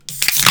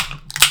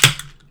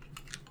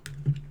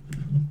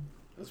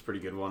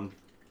pretty good one.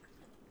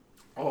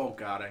 Oh,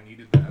 God, I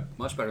needed that.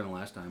 Much better than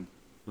last time.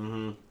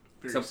 Mm-hmm.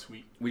 Very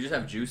sweet. We just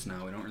have juice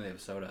now. We don't really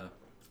have soda.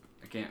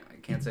 I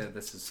can't say that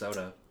this is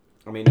soda.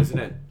 I mean, isn't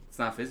it? It's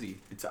not fizzy.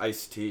 It's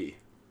iced tea.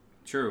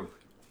 True.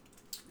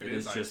 It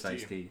is is just iced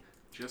iced tea.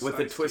 Just with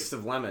a twist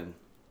of lemon.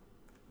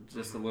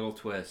 Just a little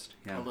twist.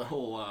 Yeah. A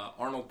little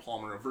Arnold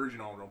Palmer, a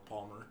virgin Arnold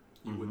Palmer,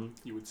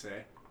 you would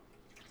say.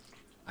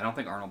 I don't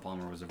think Arnold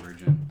Palmer was a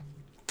virgin.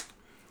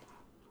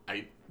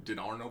 Did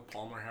Arnold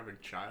Palmer have a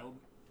child?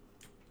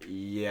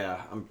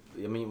 Yeah,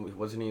 I mean,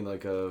 wasn't he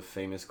like a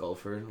famous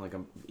golfer?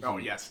 Oh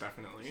yes,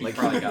 definitely. He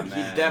probably got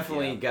mad. He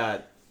definitely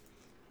got.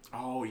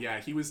 Oh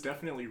yeah, he was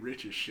definitely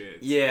rich as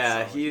shit.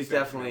 Yeah, so he was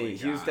definitely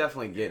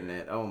getting yeah.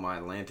 it. Oh my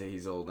Atlanta,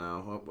 he's old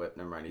now. What?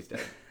 Never mind, he's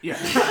dead.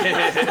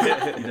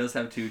 Yeah. He does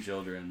have 2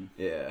 children.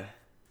 Yeah.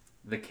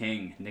 The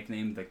King,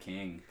 nicknamed the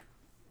King.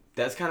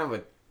 That's kind of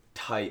a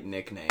tight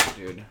nickname,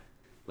 dude.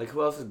 Like,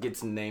 who else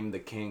gets named the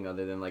King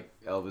other than like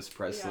Elvis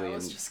Presley? Yeah, I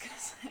was and just gonna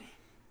say.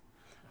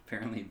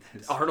 Apparently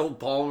this Arnold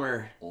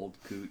Palmer. old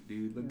coot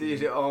dude. Look at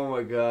Dude, him. oh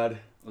my God.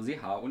 Was he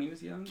hot when he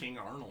was young? King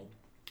Arnold.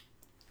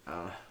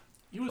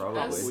 He was Probably.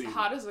 As probably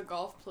hot as a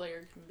golf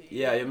player can be.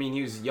 Yeah, I mean,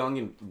 he was young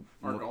and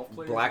Our golf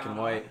player's black not and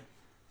white. hot.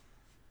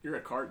 You're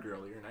a card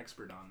girl. You're an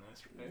expert on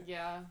this, right?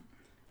 Yeah,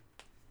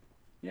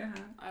 Yeah.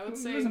 I would He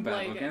say wasn't bad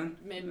like looking.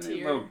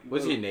 mid-tier.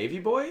 Was he a Navy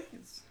boy?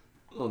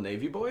 Little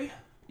Navy boy?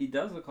 He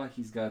does look like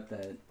he's got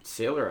that.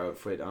 Sailor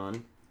outfit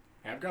on.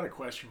 Hey, I've got a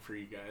question for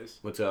you guys.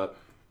 What's up?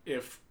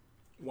 If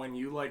when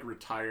you like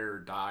retire or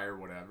die or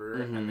whatever,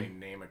 and they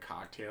name a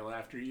cocktail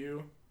after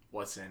you,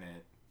 what's in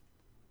it?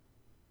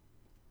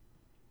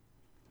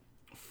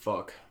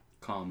 Fuck.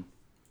 Calm.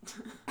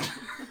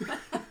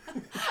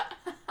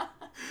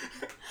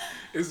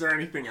 Is there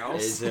anything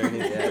else? Is there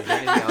anything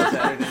else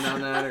added in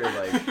on that, or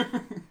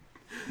like?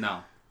 No.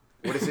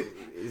 What is it?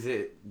 Is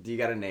it? Do you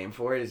got a name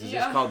for it? Is it just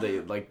Yeah. called the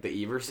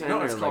Everson?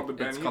 No, it's or called like,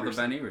 the Ben It's called the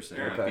Everson. Ben Everson,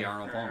 Yeah. like Okay. the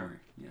Arnold Palmer.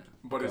 Yeah.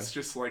 But Okay. it's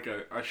just like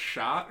a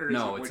shot, or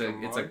No, is it's it like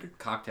a mug? a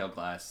cocktail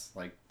glass,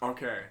 like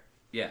Okay,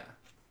 yeah,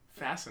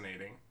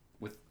 fascinating.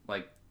 with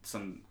like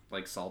some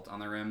like salt on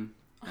the rim,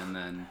 and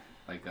then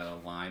like a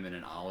lime and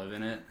an olive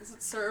in it. Is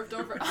it served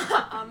over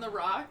on the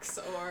rocks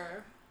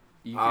or?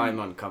 You I'm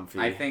uncomfy.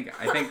 I think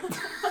I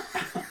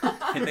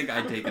think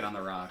I'd take it on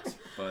the rocks,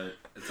 but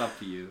it's up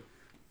to you.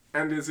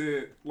 And is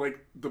it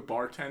like the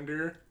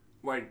bartender?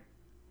 Like,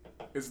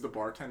 is the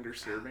bartender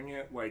serving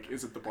it? Like,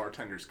 is it the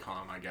bartender's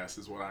cum? I guess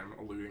is what I'm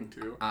alluding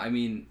to. I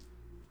mean,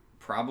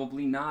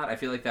 probably not. I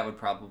feel like that would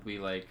probably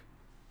like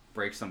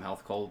break some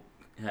health code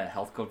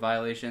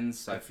violations.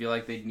 So I feel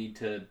like they'd need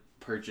to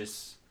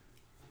purchase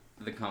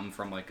the cum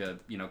from like a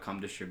cum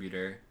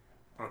distributor.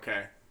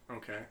 Okay.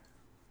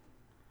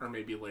 Or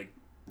maybe like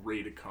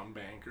raid a cum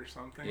bank or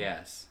something.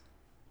 Yes.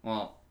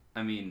 Well,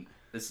 I mean,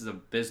 this is a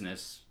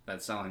business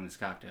that's selling these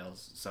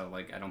cocktails, so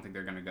like I don't think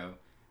they're gonna go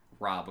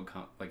rob a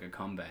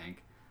cum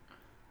bank.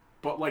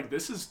 But like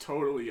this is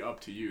totally up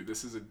to you.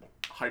 This is a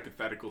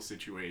hypothetical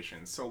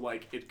situation. So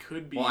like it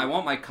could be. Well, I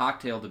want my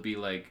cocktail to be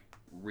like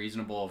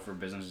reasonable for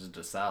businesses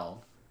to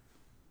sell.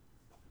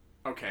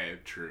 Okay,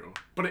 true.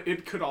 But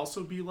it could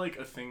also be like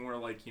a thing where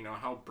like, you know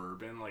how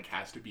bourbon like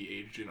has to be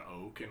aged in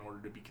oak in order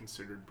to be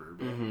considered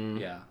bourbon? Mm-hmm.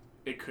 Yeah.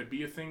 It could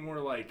be a thing where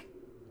like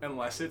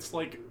unless it's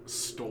like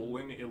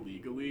stolen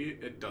illegally,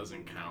 it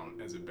doesn't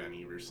count as a Ben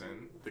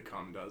Everson. The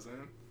cum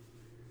doesn't.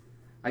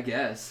 I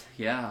guess,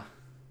 yeah.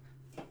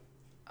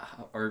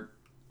 Or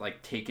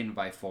like taken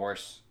by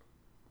force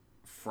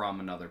from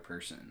another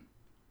person.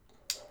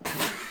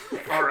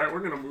 All right, we're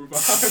gonna move on.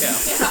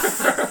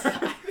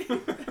 Yeah.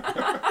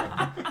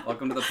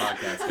 Welcome to the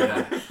podcast.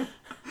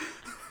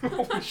 Yeah.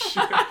 Holy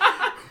shit.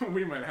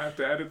 We might have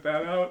to edit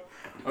that out.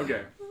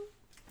 Okay.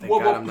 Thank Whoa,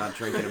 God whoa. I'm not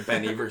drinking a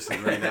Ben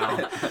Everson right now.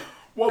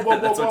 Whoa.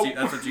 That's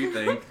what you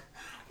think.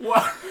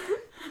 What?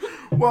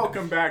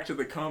 Welcome back to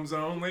the cum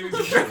zone, ladies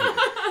and gentlemen.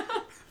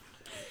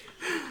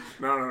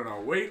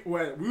 No. Wait.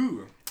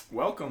 Woo.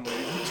 Welcome,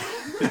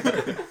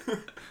 ladies.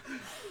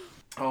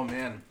 Oh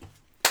man.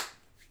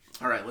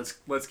 All right, let's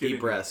get Deep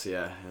into breaths,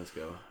 yeah. Let's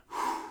go.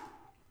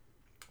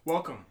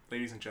 Welcome,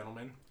 ladies and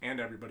gentlemen, and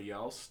everybody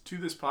else, to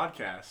this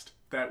podcast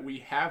that we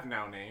have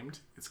now named.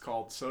 It's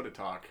called Soda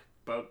Talk,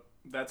 but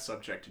that's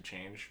subject to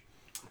change.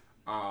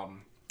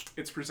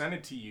 It's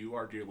presented to you,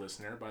 our dear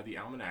listener, by the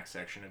Almanac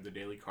section of the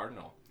Daily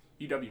Cardinal,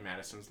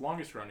 UW-Madison's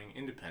longest-running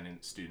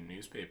independent student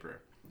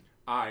newspaper.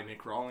 I,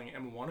 Nick Rawling,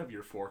 am one of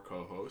your 4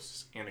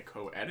 co-hosts and a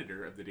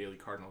co-editor of the Daily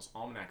Cardinal's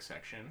Almanac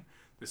section,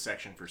 the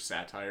section for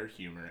satire,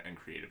 humor, and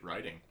creative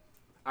writing.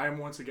 I am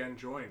once again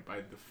joined by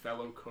the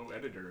fellow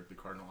co-editor of the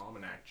Cardinal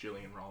Almanac,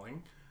 Jillian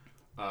Rawling,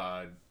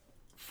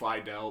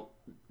 Flydell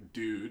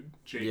dude,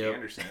 Jake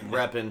Anderson,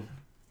 Reppin'.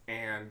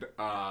 and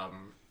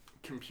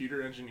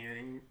computer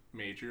engineering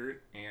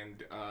major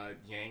and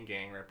Yang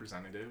Gang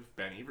representative,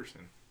 Ben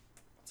Everson.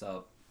 What's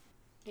up?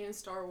 And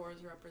Star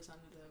Wars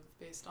representative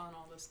based on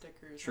all the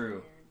stickers. True.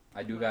 on your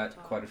I do got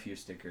laptop. quite a few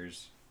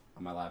stickers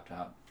on my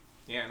laptop.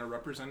 Yeah, and a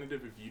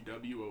representative of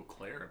UW Eau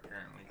Claire,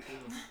 apparently,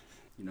 too.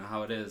 You know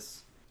how it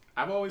is.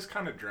 I've always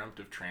kind of dreamt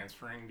of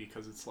transferring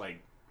because it's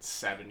like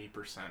 70%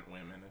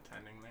 women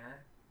attending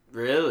there.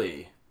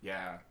 Really?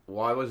 Yeah.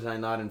 Why was I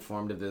not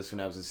informed of this when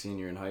I was a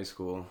senior in high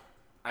school?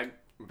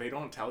 They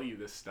don't tell you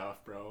this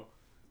stuff, bro.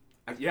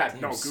 Yeah,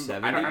 Damn, no,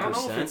 Google. I don't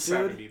know if it's 70%,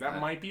 70.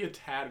 That might be a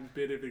tad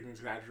bit of an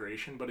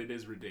exaggeration, but it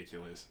is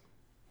ridiculous.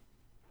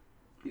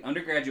 The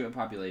undergraduate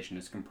population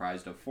is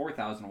comprised of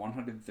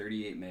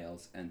 4,138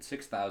 males and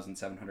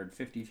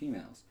 6,750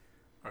 females.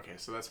 Okay,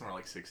 so that's more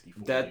like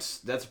 60-40.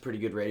 That's a pretty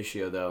good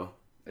ratio, though.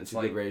 It's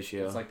a good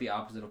ratio. It's like the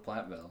opposite of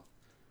Platteville.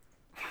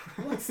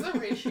 What's the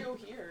ratio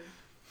here?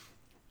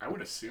 I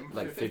would assume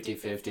like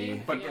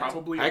 50-50. but Yeah.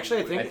 probably.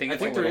 Actually, I I think think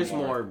it's a there little is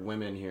more. more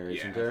women here, Yeah,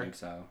 isn't I there? think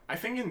so. I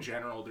think in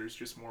general, there's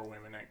just more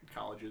women at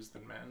colleges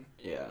than men.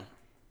 Yeah.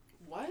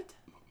 What?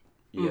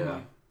 Yeah.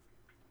 Mhm.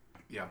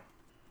 Yeah.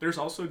 There's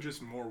also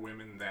just more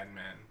women than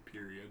men,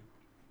 period.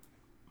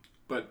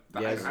 But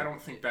Yes. I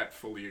don't think that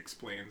fully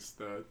explains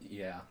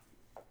Yeah.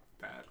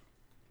 that.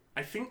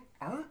 I think,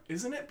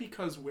 isn't it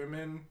because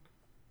women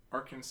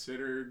are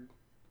considered,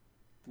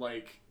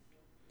 like,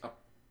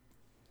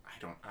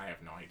 I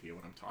have no idea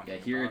what I'm talking Yeah,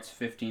 about. here it's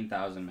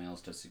 15,000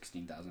 males to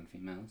 16,000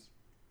 females.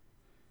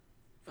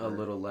 A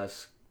little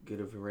less good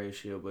of a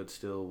ratio, but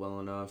still well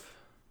enough.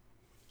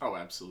 Oh,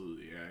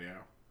 absolutely,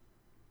 yeah.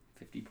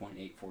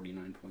 50.8,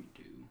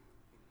 49.2.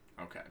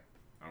 Okay.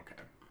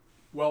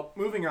 Well,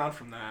 moving on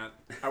from that,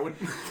 I would...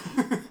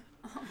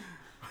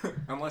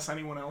 Unless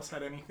anyone else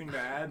had anything to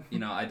add.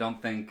 I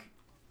don't think...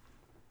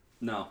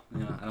 No,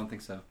 I don't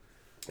think so.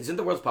 Isn't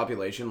the world's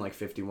population like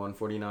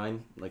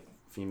 51-49? Like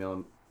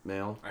female,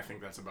 male? I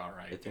think that's about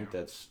right. I think yeah.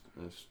 that's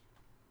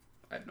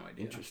I have no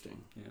idea.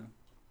 interesting.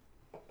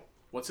 Yeah.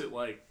 What's it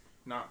like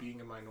not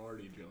being a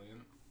minority,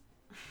 Jillian?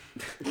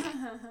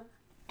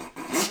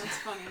 That's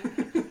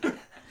funny.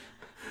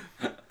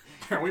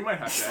 Yeah, we might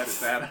have to edit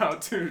that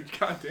out, too.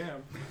 God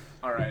damn.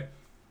 All right.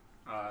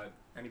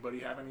 Anybody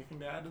have anything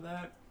to add to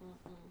that?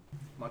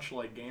 Much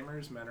like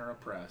gamers, men are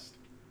oppressed.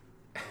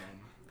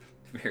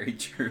 Very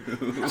true.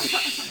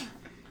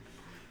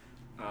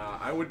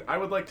 I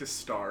would like to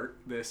start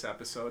this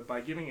episode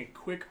by giving a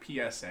quick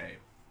PSA.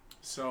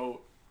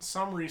 So,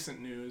 some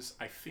recent news,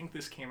 I think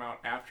this came out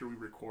after we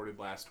recorded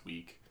last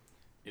week,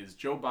 is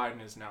Joe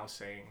Biden is now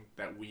saying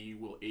that we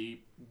will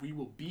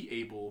be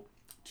able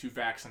to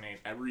vaccinate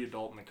every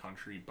adult in the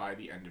country by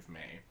the end of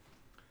May.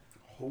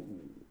 Oh.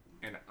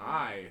 And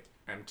I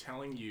am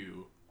telling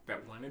you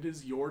that when it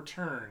is your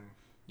turn,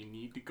 you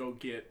need to go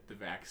get the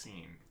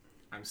vaccine.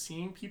 I'm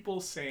seeing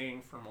people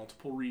saying for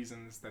multiple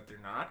reasons that they're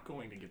not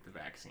going to get the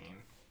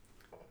vaccine.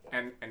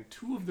 And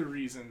two of the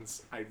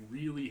reasons I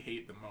really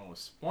hate the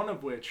most, one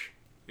of which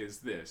is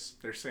this.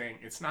 They're saying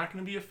it's not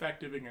going to be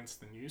effective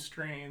against the new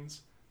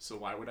strains, so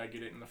why would I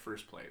get it in the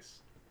first place?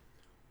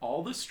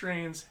 All the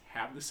strains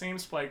have the same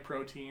spike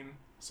protein,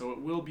 so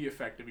it will be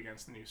effective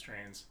against the new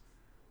strains.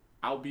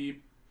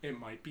 It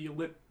might be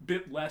a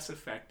bit less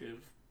effective,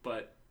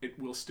 but it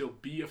will still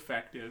be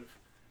effective,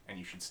 and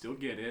you should still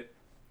get it.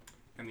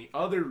 And the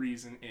other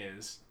reason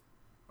is,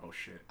 oh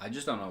shit. I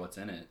just don't know what's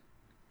in it.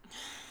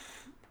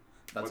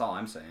 That's all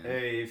I'm saying.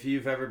 Hey, if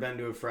you've ever been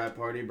to a frat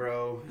party,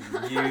 bro,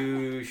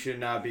 you should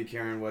not be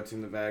caring what's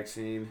in the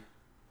vaccine.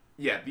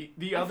 Yeah,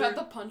 the I've other... had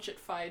the punch at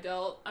Phi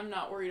Delt. I'm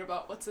not worried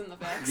about what's in the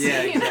vaccine.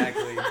 Yeah,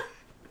 exactly. I'm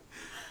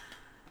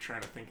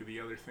trying to think of the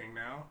other thing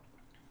now.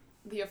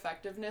 The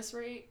effectiveness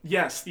rate?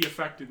 Yes, the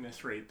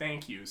effectiveness rate.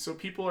 Thank you. So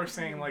people are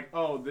saying, like,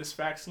 oh, this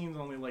vaccine's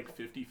only like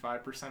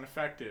 55%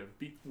 effective,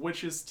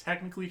 which is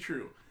technically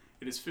true.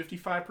 It is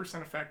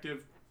 55%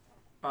 effective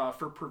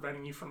for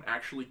preventing you from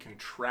actually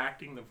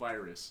contracting the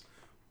virus.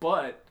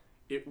 But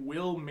it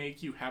will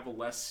make you have a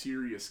less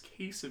serious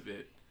case of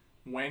it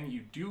when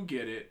you do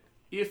get it,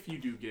 if you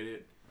do get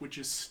it, which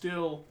is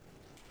still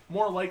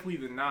more likely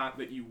than not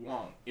that you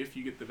won't if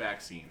you get the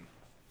vaccine.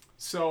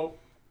 So...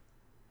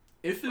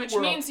 Which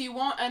means you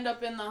won't end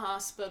up in the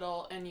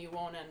hospital and you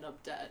won't end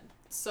up dead.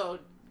 So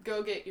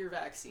go get your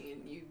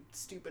vaccine, you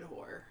stupid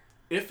whore.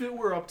 If it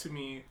were up to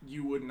me,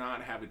 you would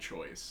not have a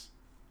choice.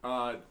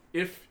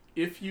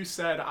 If you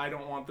said, I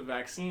don't want the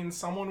vaccine,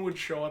 someone would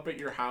show up at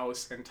your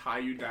house and tie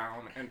you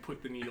down and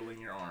put the needle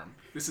in your arm.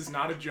 This is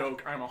not a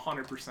joke. I'm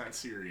 100%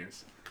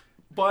 serious.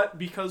 But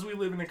because we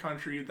live in a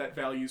country that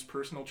values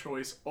personal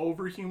choice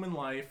over human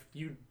life,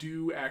 you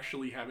do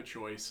actually have a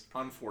choice,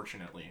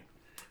 unfortunately.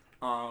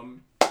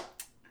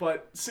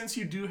 But since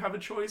you do have a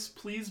choice,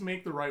 please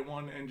make the right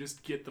one and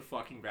just get the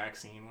fucking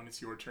vaccine when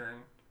it's your turn,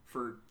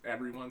 for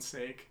everyone's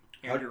sake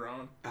and your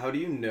own. How do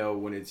you know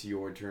when it's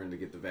your turn to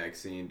get the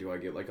vaccine? Do I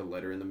get like a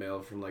letter in the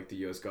mail from like the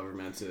U.S.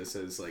 government that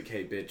says like,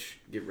 hey bitch,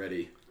 get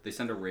ready? They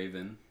send a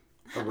raven.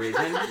 A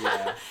raven?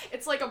 Yeah.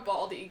 It's like a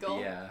bald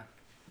eagle. Yeah.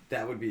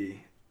 That would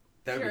be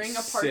Carrying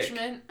a sick.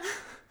 parchment.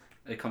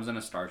 It comes in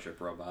a Starship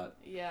robot.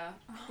 Yeah.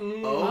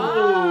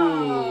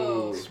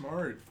 Oh.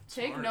 Smart.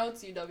 Take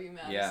notes,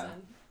 UW-Madison. Yeah.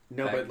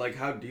 No, but like,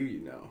 how do you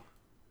know?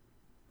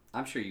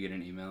 I'm sure you get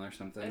an email or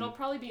something. It'll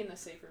probably be in the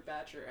Safer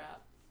Badger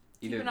app.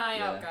 Either- Keep an eye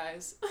yeah. out,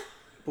 guys.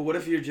 But what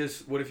if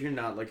you're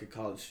not like a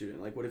college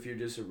student? Like, what if you're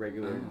just a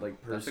regular like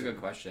person? That's a good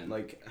question.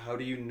 Like, how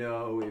do you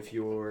know if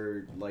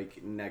you're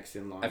like next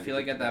in line? I feel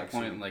like at that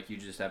point, like you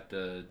just have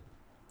to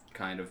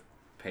kind of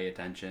pay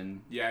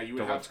attention. Yeah, you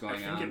would to what's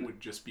going on. I think it would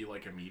just be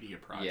like a media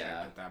project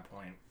at that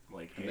point.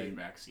 Like, hey,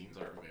 vaccines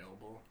are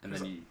available. And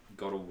then you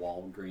go to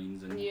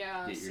Walgreens and get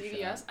your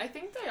CVS. shot. I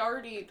think they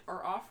already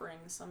are offering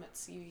some at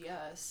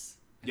CVS.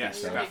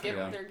 Yes,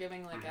 they're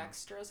giving like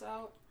extras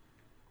out.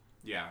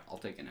 Yeah. I'll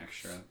take an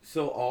extra.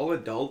 So all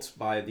adults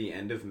by the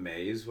end of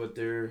May is what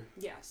they're...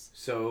 Yes.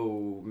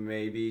 So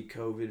maybe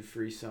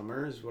COVID-free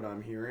summer is what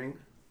I'm hearing?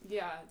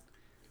 Yeah.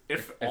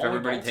 If all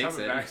everybody adults takes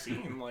have a it.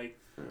 vaccine, like...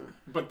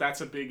 But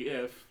that's a big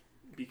if,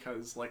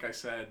 because, like I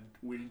said,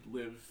 we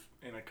live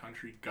in a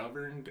country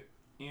governed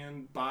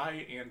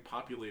by and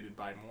populated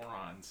by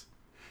morons.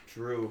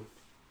 True.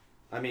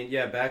 I mean,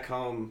 yeah, back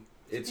home...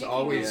 It's Speaking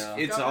always of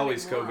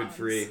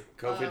COVID-free.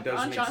 COVID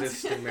doesn't Johnson.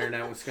 exist in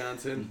Marinette,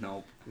 Wisconsin.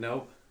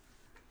 Nope.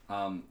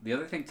 The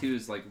other thing too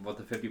is like what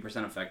the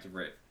 50%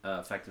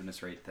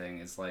 effectiveness rate thing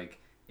is like.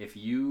 If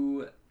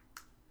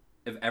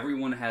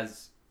everyone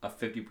has a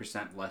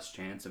 50% less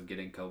chance of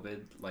getting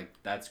COVID, like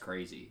that's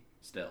crazy.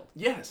 Still.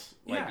 Yes.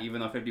 Like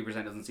even though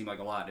 50% doesn't seem like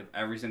a lot, if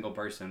every single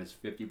person is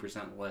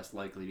 50% less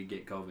likely to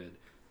get COVID.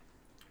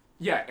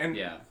 Yeah, and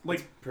like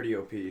it's pretty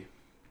OP.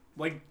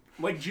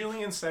 Like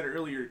Jillian said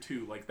earlier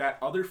too, like that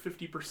other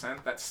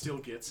 50% that still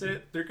gets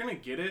it, they're gonna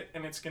get it,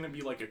 and it's gonna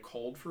be like a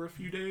cold for a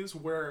few days.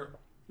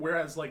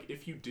 Whereas like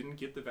if you didn't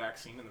get the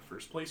vaccine in the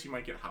first place, you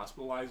might get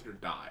hospitalized or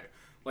die.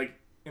 Like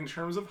in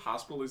terms of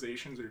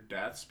hospitalizations or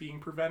deaths being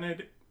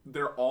prevented,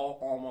 they're all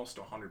almost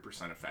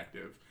 100%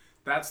 effective.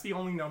 That's the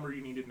only number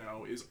you need to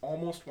know is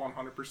almost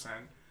 100%.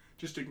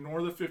 Just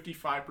ignore the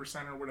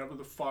 55% or whatever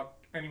the fuck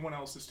anyone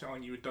else is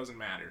telling you. It doesn't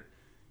matter.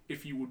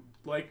 If you would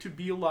like to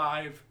be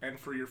alive and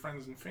for your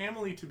friends and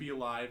family to be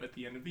alive at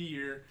the end of the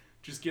year,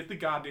 just get the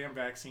goddamn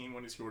vaccine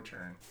when it's your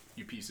turn,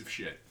 you piece of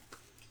shit.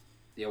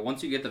 Yeah,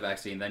 once you get the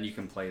vaccine, then you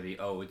can play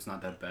it's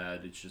not that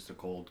bad, it's just a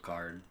cold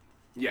card.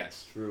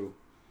 Yes. True.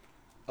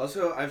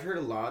 Also, I've heard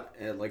a lot,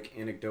 like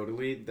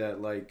anecdotally,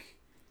 that like,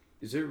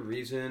 is there a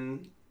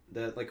reason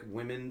that like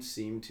women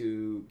seem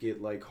to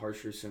get like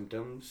harsher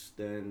symptoms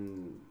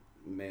than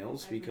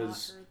males?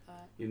 Because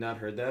you've not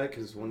heard that?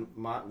 Because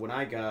when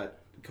I got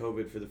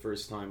COVID for the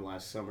first time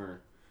last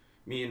summer,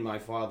 me and my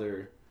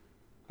father,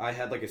 I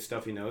had like a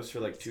stuffy nose for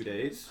like 2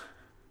 days,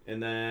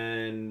 and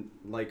then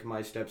like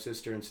my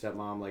stepsister and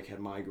stepmom like had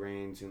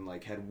migraines and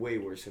like had way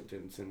worse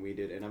symptoms than we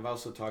did. And I've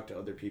also talked to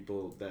other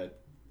people that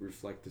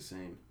reflect the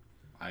same.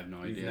 I have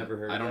no You've idea. never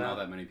heard I of don't that? know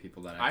that many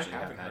people that actually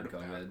have had heard of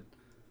COVID.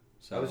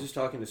 So I was just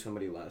talking to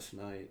somebody last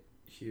night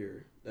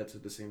here that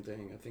said the same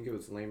thing. I think it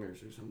was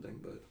Lamers or something,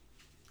 but...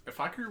 If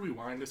I could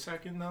rewind a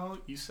second, though,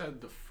 you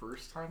said the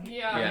first time.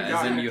 Yeah. Yeah,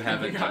 as in you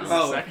haven't done it.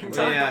 The second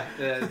time. Yeah,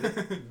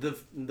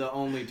 the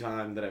only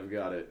time that I've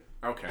got it.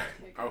 Okay.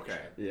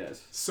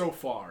 Yes. So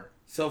far,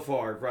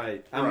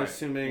 right. I'm Right.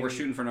 assuming we're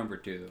shooting for number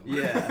 2.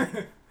 Yeah.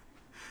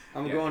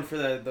 I'm Yeah. going for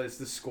the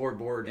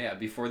scoreboard. Yeah,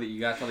 before that you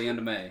got till the end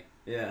of May.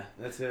 Yeah,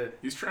 that's it.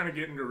 he's trying to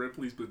get into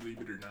Ripley's Believe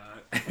It or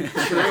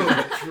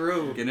Not.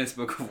 True. Guinness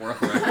Book of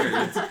World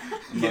Records.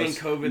 Getting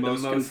COVID the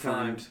most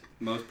confirmed, times.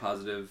 most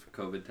positive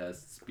COVID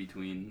tests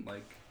between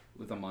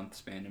with a month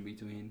span in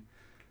between.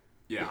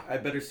 Yeah. I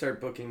better start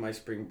booking my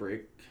spring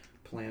break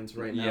plans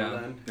right now. Yeah,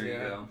 Then there you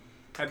go.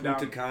 Head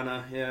Punta down.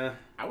 Cana, yeah.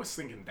 I was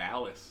thinking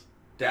Dallas.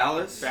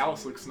 Dallas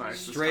looks nice.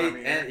 Straight,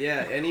 this time of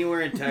year.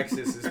 anywhere in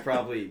Texas is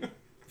probably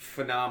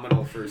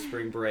phenomenal for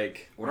spring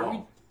break.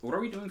 What are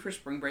we doing for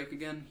spring break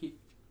again?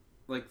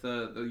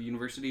 The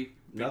university?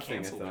 Nothing. I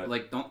canceled thought.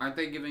 it. Aren't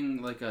they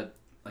giving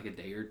a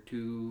day or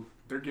two?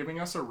 They're giving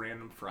us a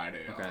random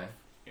Friday Okay. off.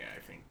 Yeah, I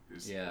think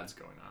is what's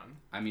going on.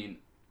 I mean,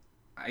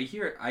 I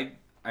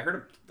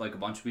heard a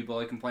bunch of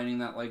people complaining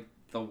that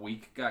the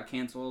week got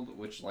canceled,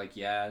 which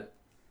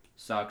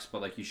sucks,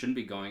 but you shouldn't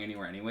be going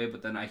anywhere anyway.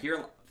 But then I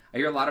hear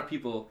a lot of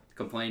people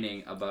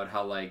complaining about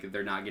how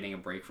they're not getting a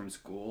break from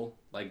school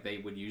like they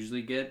would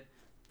usually get,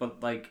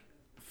 but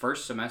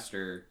first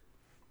semester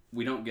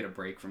we don't get a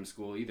break from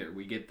school either.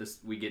 We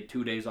get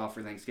 2 days off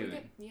for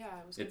Thanksgiving.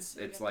 I was It's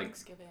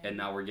Thanksgiving. and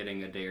now we're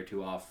getting a day or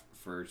two off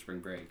for spring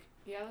break.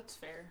 Yeah, that's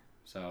fair.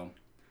 So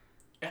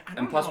I and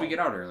don't plus know. we get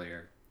out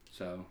earlier.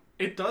 So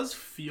It does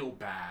feel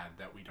bad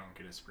that we don't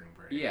get a spring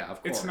break. yeah,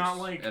 of course. It's not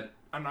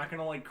I'm not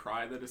gonna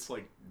cry that it's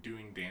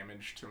doing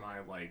damage to my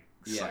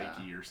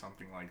psyche or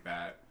something like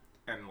that,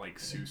 and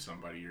sue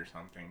somebody or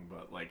something.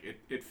 But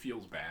it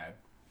feels bad.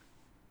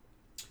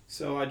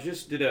 So I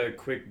just did a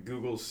quick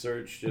Google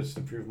search just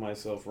to prove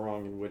myself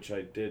wrong, in which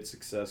I did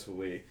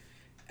successfully.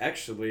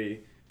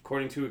 Actually,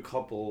 according to a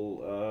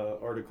couple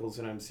articles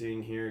that I'm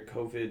seeing here,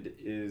 COVID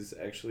is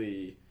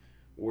actually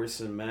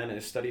worse in men. A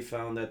study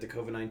found that the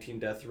COVID-19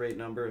 death rate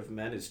number of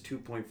men is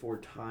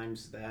 2.4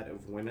 times that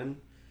of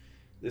women.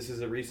 This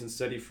is a recent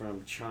study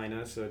from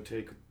China, so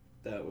take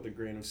that with a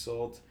grain of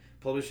salt.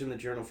 Published in the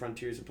journal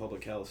Frontiers in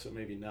Public Health, so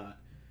maybe not.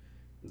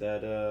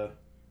 That,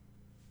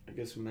 I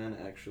guess men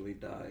actually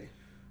die.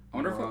 I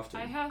wonder more if often.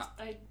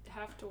 I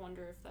have to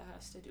wonder if that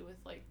has to do with,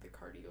 like, the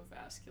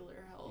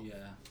cardiovascular health. Yeah.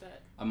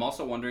 That... I'm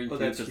also wondering, too,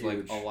 that's because,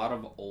 huge. like, a lot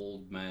of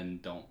old men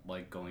don't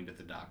like going to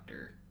the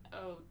doctor.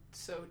 Oh,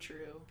 so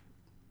true.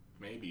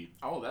 Maybe.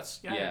 Oh, that's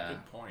a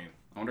good point.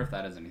 I wonder if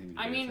that has anything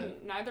to do with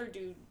it. Neither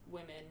do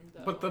women,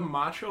 though. But the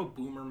macho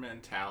boomer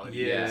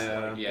mentality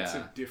it's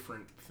a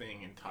different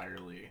thing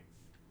entirely.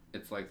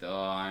 It's like,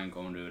 I ain't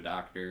going to a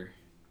doctor.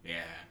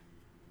 Yeah.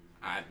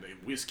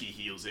 Whiskey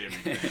heals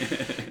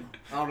everything.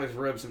 I'll just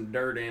rub some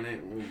dirt in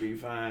it and we'll be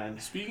fine.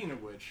 Speaking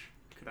of which,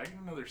 could I get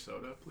another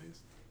soda, please?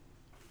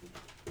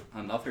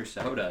 Another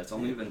soda? It's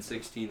only been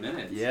 16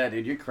 minutes. Yeah,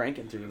 dude, you're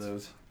cranking through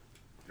those.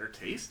 They're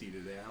tasty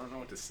today. I don't know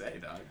what to say,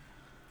 dog.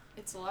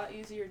 It's a lot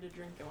easier to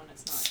drink it when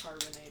it's not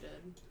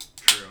carbonated.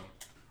 True.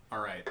 All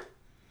right.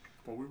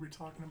 What were we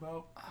talking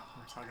about?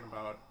 We're talking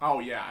about...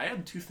 Oh, yeah. I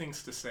had 2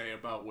 things to say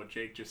about what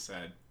Jake just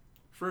said.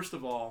 First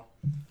of all,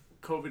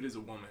 COVID is a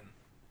woman.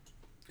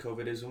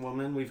 COVID is a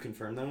woman? We've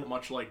confirmed that?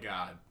 Much like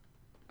God.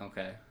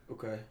 Okay.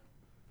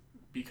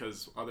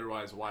 Because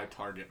otherwise, why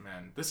target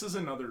men? This is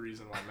another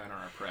reason why men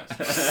are oppressed.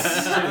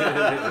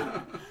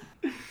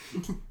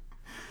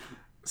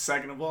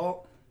 Second of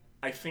all,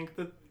 I think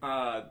that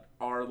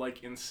our,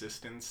 like,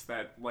 insistence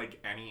that,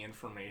 like, any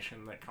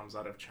information that comes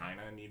out of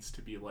China needs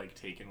to be, like,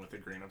 taken with a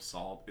grain of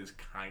salt is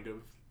kind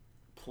of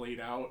played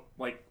out.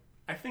 Like,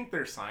 I think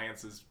their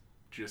science is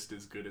just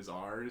as good as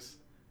ours.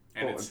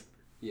 And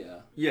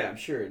Yeah, I'm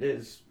sure it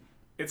is.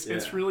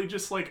 It's really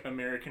just, like,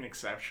 American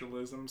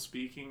exceptionalism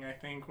speaking, I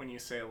think, when you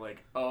say,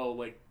 like, oh,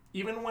 like,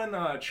 even when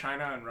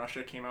China and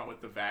Russia came out with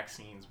the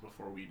vaccines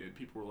before we did,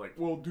 people were like,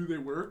 well, do they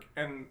work?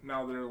 And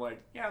now they're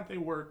like, yeah, they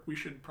work. We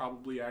should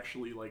probably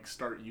actually, like,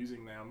 start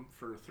using them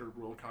for third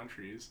world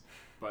countries.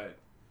 But,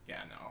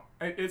 yeah, no.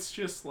 It's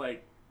just,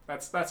 like,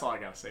 that's all I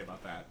gotta say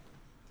about that.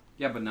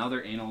 Yeah, but now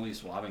they're anally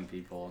swabbing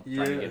people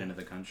trying to get into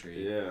the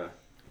country. Yeah.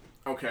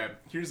 Okay,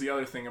 here's the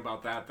other thing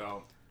about that,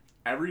 though.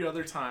 Every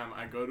other time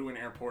I go to an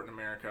airport in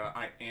America,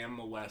 I am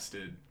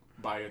molested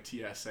by a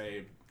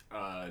TSA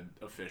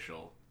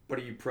official. What,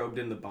 are you probed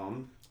in the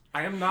bum?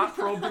 I am not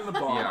probed in the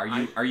bum.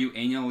 Yeah, are you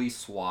anally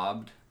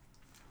swabbed?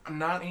 I'm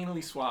not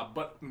anally swabbed,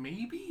 but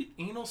maybe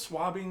anal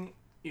swabbing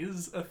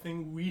is a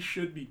thing we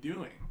should be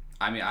doing.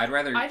 I mean, I'd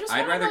rather I just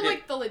want to know, get...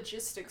 like, the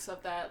logistics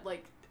of that.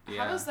 Like,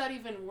 how does that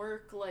even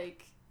work?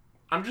 Like,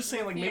 I'm just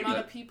saying, like, the maybe amount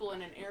of people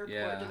in an airport.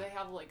 Yeah. Do they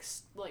have like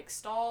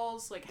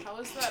stalls? Like, how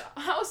is that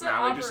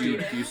Nah,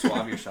 operated? Do you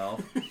swab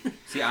yourself?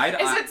 See,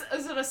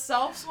 Is it a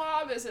self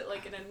swab? Is it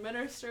like an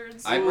administered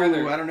swab? I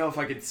don't know if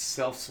I could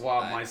self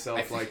swab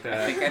myself like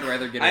that. I think I'd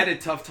rather get. I had a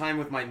tough time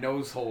with my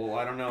nose hole.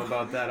 I don't know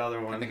about that other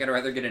one. I think I'd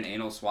rather get an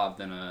anal swab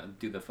than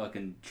do the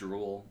fucking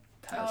drool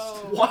test.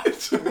 Oh.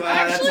 What? Well,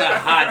 that's a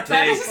hot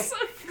take.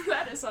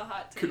 That is a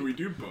hot take. Could we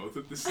do both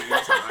at the same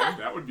time?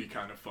 That would be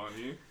kind of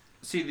funny.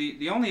 See,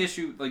 the only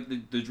issue, like,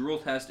 the drool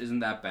test isn't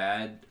that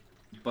bad,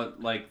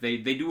 but, like, they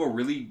do a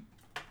really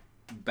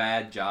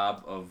bad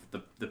job of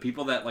the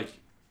people that, like,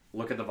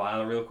 look at the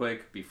vial real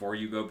quick before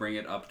you go bring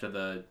it up to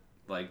the,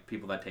 like,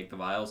 people that take the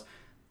vials,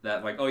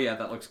 that, like, oh yeah,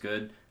 that looks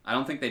good. I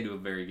don't think they do a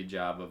very good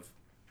job of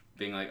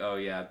being like, oh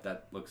yeah,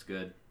 that looks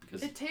good.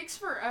 Because it takes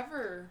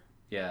forever.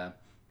 Yeah.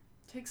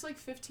 It takes like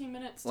 15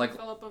 minutes to like,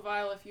 fill up a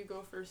vial if you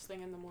go first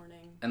thing in the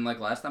morning. And, like,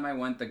 last time I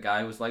went, the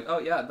guy was like, oh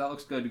yeah, that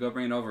looks good, go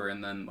bring it over.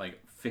 And then, like,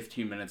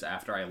 15 minutes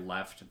after I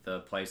left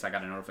the place, I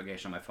got a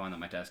notification on my phone that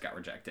my test got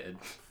rejected.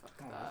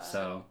 Fuck that.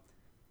 So...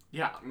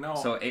 Yeah, no.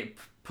 So,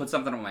 put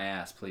something on my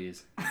ass,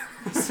 please.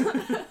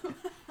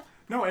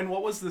 No, and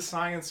what was the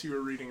science you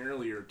were reading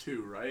earlier,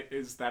 too, right?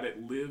 Is that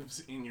it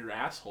lives in your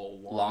asshole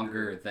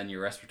longer than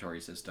your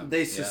respiratory system.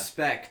 They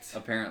suspect.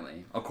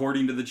 Apparently.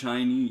 According to the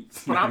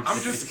Chinese. But I'm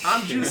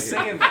just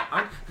saying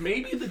that.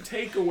 Maybe the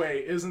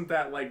takeaway isn't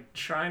that, like,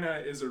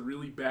 China is a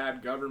really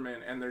bad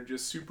government and they're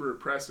just super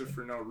oppressive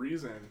for no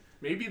reason.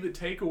 Maybe the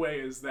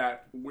takeaway is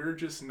that we're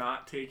just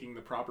not taking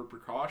the proper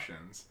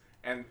precautions.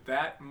 And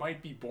that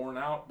might be borne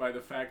out by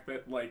the fact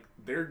that, like,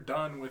 they're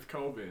done with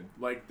COVID.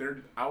 Like,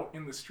 they're out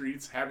in the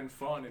streets having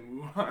fun in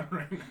Wuhan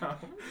right now.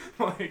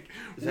 Like,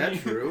 is that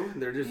true?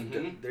 They're just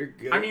they're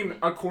good. I mean,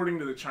 according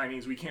to the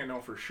Chinese, we can't know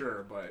for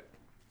sure, but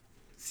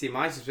see,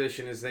 my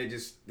suspicion is they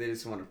just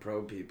want to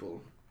probe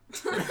people.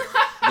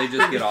 They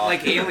just get off,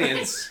 like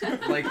aliens.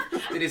 Like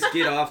they just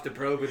get off to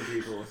probing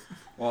people.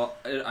 Well,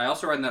 I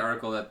also read in that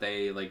article that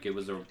it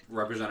was a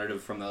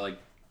representative from the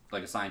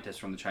like a scientist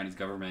from the Chinese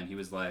government.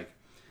 He's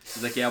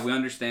like, yeah, we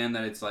understand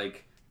that it's,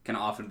 like, can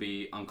often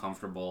be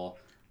uncomfortable,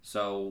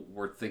 so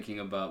we're thinking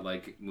about,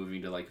 like,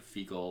 moving to, like,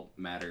 fecal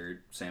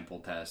matter sample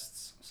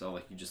tests. So,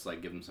 like, you just,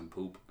 like, give them some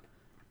poop,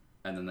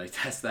 and then they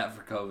test that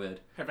for COVID.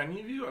 Have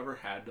any of you ever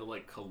had to,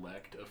 like,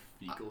 collect a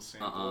fecal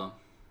sample?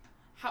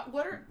 I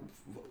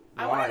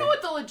want to know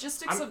what the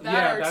logistics of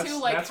that are, too.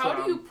 Like, how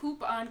do you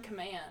poop on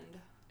command?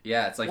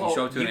 Yeah, it's like you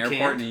show up to an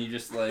airport and you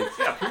just, like...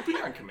 Yeah, pooping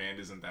on command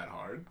isn't that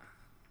hard.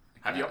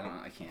 I can't.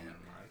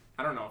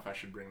 I don't know if I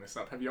should bring this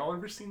up. Have y'all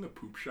ever seen the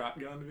poop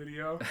shotgun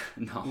video?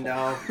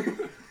 No.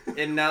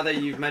 And now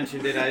that you've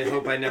mentioned it, I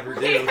hope I never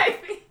do.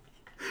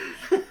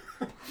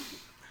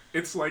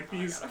 It's like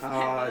these.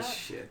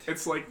 Shit.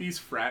 It's like these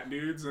frat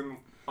dudes and.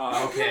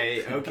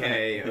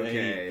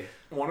 Okay.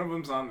 One of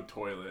them's on the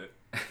toilet.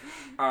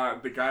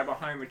 The guy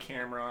behind the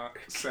camera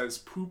says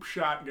 "poop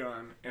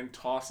shotgun" and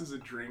tosses a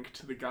drink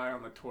to the guy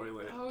on the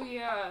toilet. Oh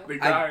yeah. The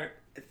guy.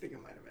 I think I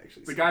might have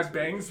actually. The guy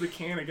bangs the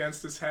can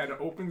against his head,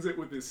 opens it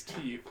with his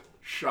teeth,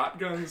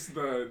 shotguns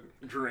the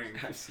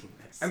drink, I've seen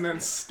this. and then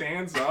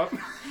stands up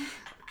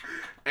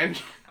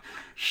and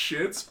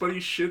shits, but he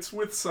shits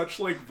with such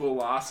like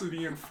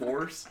velocity and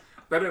force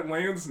that it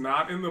lands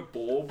not in the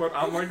bowl, but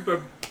on like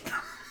the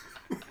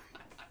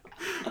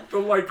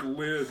like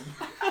lid.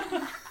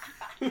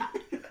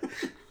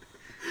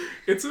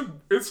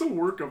 It's a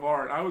work of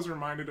art. I was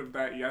reminded of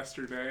that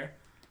yesterday.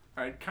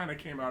 It kind of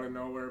came out of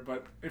nowhere,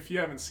 but if you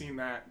haven't seen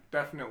that,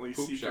 definitely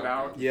seek it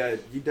out. Yeah,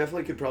 you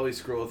definitely could probably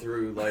scroll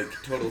through like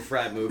Total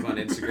Frat Move on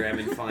Instagram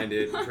and find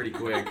it pretty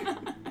quick.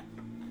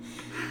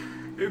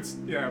 It's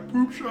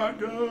poop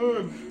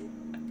shotgun.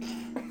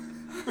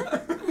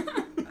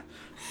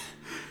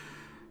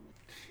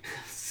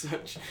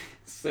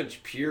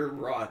 Such pure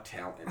raw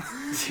talent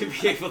to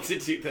be able to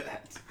do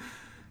that.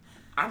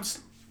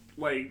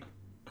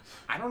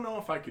 I don't know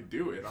if I could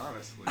do it,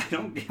 honestly.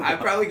 I'd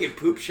probably get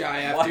poop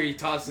shy after he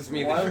tosses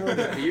me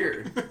the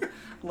beer.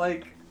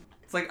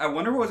 It's like I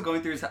wonder what was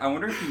going through his head. I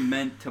wonder if he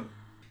meant to,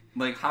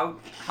 like, how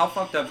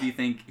fucked up do you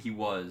think he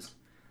was?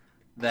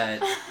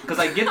 That because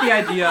I get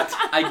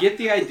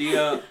the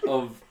idea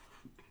of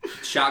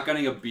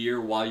shotgunning a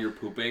beer while you're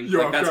pooping. Yo,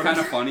 like that's kind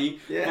of funny.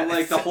 Yeah, but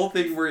like the whole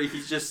thing where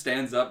he just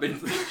stands up and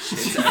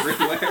shits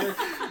everywhere.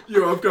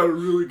 Yo, I've got a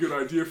really good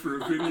idea for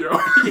a video.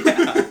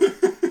 Yeah.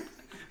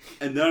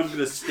 And then I'm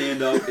gonna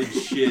stand up and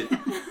shit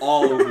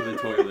all over the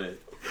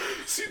toilet.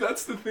 See,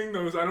 that's the thing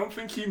though, is I don't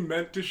think he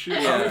meant to shit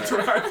on the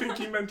toilet. I think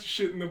he meant to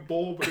shit in the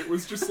bowl, but it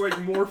was just like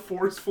more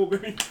forceful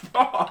than he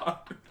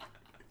thought.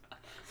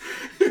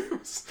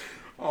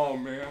 Oh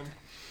man.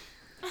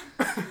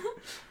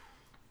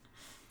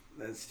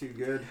 That's too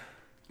good.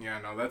 Yeah,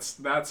 no,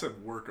 that's a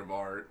work of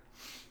art.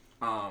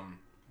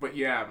 But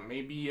yeah,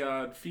 maybe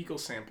fecal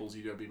samples,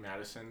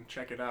 UW-Madison.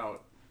 Check it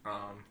out.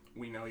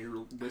 We know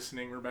you're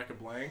listening, Rebecca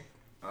Blank.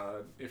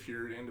 If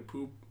you're into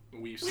poop,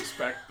 we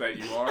suspect that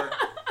you are.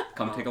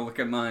 Come take a look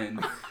at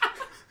mine.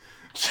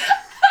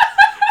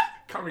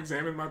 Come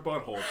examine my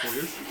butthole,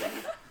 please.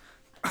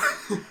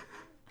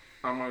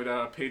 I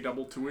might pay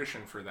double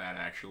tuition for that,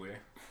 actually.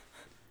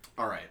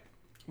 All right.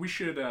 We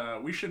should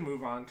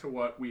move on to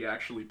what we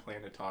actually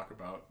plan to talk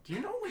about. Do you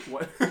know like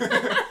what?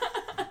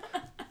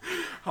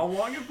 How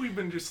long have we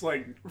been just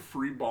like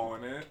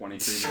freeballing it?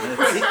 23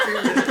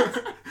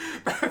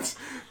 minutes.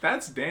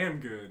 That's damn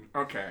good.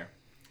 Okay.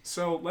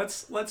 So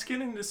let's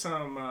get into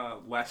some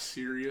less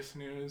serious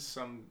news,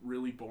 some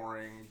really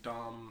boring,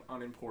 dumb,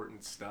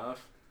 unimportant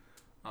stuff.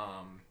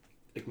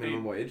 Like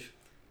minimum wage?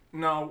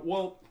 No,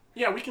 well,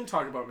 yeah, we can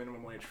talk about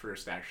minimum wage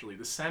first, actually.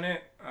 The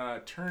Senate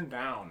turned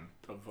down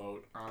a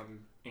vote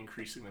on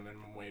increasing the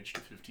minimum wage to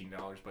 $15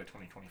 by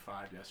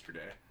 2025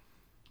 yesterday.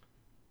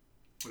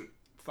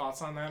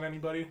 Thoughts on that,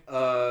 anybody?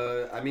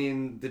 I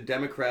mean, the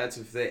Democrats,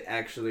 if they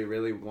actually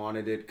really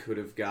wanted it, could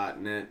have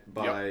gotten it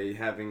by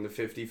having the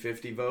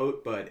 50-50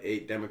 vote, but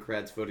 8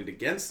 Democrats voted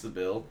against the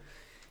bill.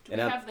 Do we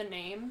have the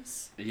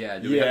names? Yeah,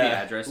 do we have the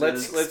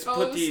addresses? Let's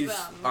put these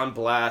them on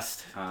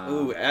blast.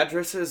 Ooh,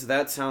 addresses?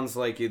 That sounds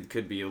like it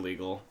could be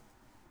illegal.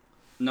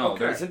 No,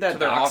 okay. Isn't that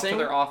to doxing?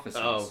 their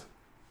offices.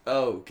 Oh,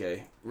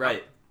 okay.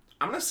 Right.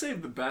 I'm going to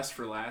save the best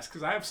for last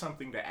because I have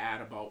something to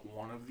add about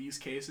one of these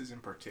cases in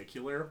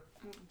particular.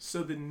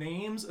 So the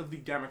names of the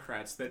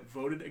Democrats that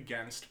voted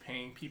against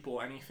paying people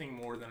anything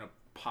more than a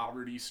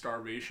poverty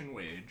starvation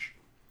wage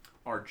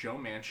are Joe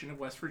Manchin of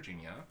West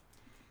Virginia,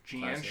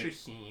 Jeanne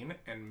Shaheen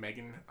and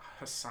Megan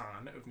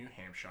Hassan of New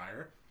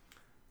Hampshire,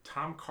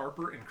 Tom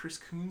Carper and Chris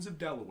Coons of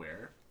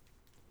Delaware.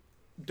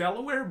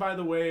 Delaware, by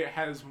the way,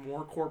 has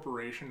more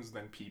corporations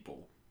than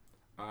people.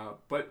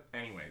 But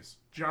anyways,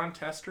 John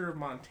Tester of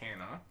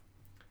Montana,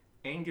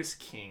 Angus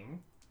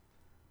King,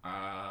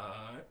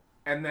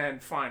 and then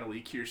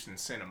finally Kirsten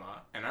Sinema.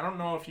 And I don't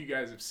know if you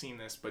guys have seen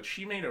this, but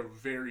she made a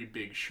very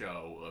big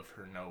show of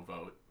her no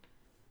vote.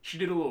 She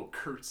did a little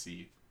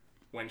curtsy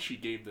when she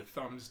gave the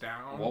thumbs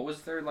down. What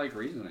was their like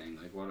reasoning?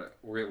 Like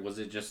what? Was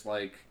it just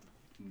like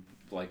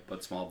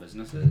but small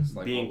businesses?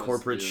 Like being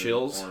corporate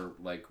shills, or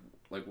like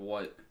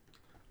what?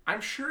 I'm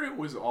sure it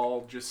was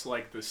all just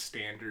like the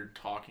standard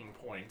talking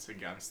points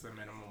against the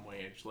minimum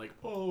wage. Like,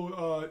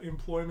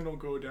 employment will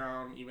go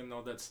down, even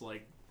though that's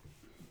like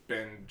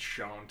been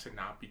shown to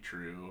not be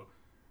true.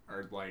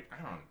 Or like,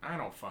 I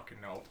don't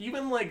fucking know.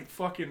 Even like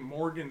fucking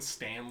Morgan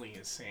Stanley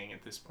is saying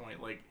at this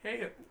point, like,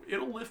 hey,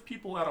 it'll lift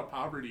people out of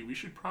poverty. We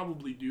should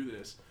probably do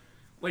this.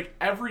 Like,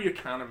 every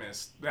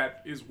economist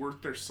that is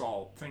worth their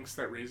salt thinks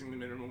that raising the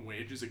minimum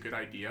wage is a good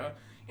idea,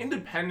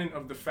 independent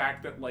of the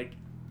fact that like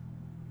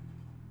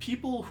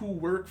people who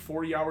work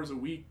 40 hours a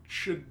week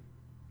should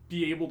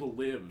be able to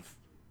live,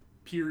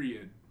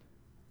 period.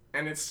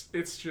 And it's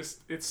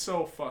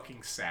so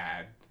fucking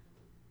sad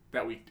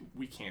that we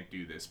can't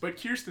do this.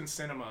 But Kirsten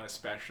Sinema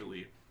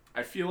especially,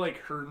 I feel like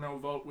her no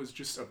vote was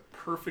just a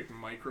perfect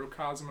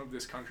microcosm of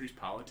this country's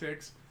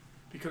politics,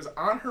 because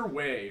on her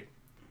way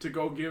to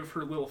go give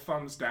her little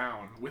thumbs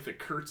down with a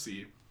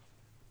curtsy,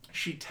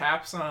 she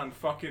taps on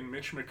fucking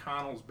Mitch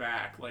McConnell's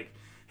back like,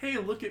 hey,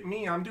 look at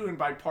me, I'm doing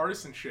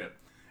bipartisanship.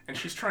 And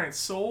she's trying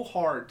so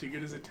hard to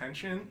get his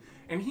attention,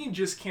 and he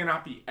just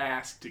cannot be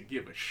asked to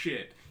give a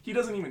shit. He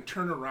doesn't even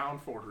turn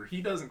around for her.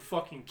 He doesn't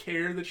fucking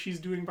care that she's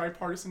doing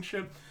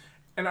bipartisanship.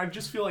 And I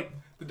just feel like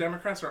the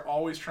Democrats are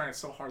always trying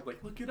so hard,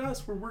 like, look at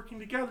us, we're working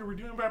together, we're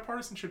doing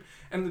bipartisanship.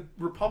 And the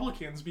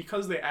Republicans,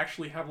 because they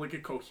actually have, like, a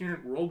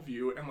coherent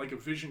worldview and, like, a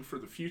vision for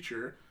the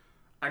future,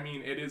 I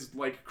mean, it is,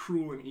 like,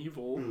 cruel and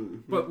evil,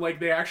 but, like,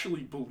 they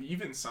actually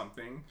believe in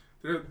something.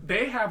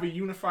 They have a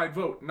unified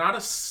vote. Not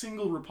a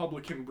single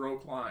Republican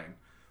broke line.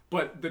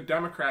 But the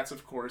Democrats,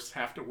 of course,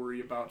 have to worry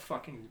about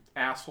fucking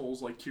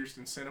assholes like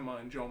Kyrsten Sinema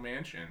and Joe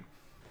Manchin.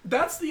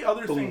 That's the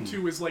other thing,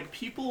 too, is, like,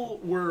 people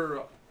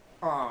were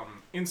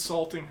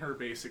insulting her,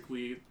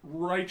 basically,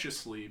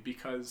 righteously,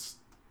 because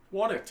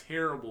what a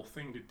terrible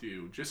thing to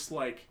do. Just,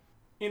 like,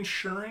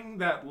 ensuring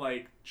that,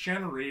 like,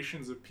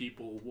 generations of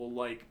people will,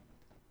 like,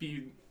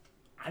 be,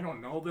 I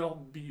don't know,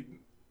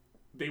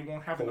 they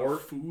won't have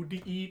enough food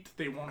to eat,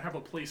 they won't have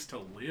a place to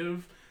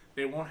live,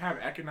 they won't have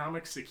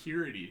economic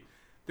security.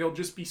 They'll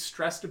just be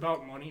stressed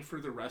about money for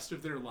the rest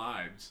of their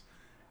lives.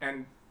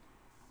 And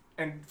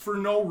for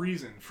no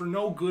reason, for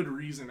no good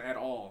reason at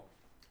all.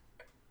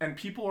 And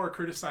people are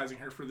criticizing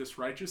her for this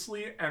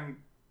righteously, and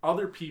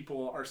other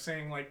people are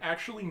saying, like,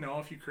 actually, no,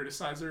 if you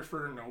criticize her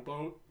for a no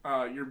vote,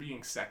 you're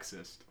being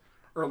sexist.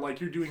 Or,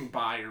 like, you're doing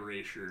bi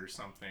erasure or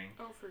something.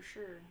 Oh, for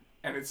sure.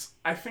 And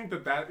I think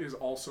that is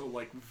also,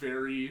 like,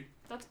 very...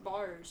 That's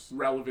bars.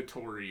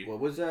 Revelatory. What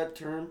was that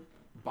term?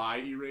 Bi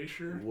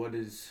erasure? What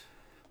is...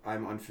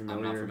 I'm unfamiliar.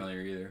 I'm not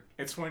familiar either.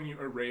 It's when you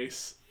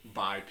erase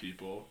bi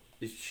people.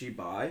 Is she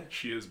bi?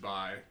 She is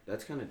bi.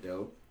 That's kind of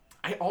dope.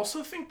 I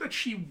also think that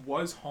she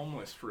was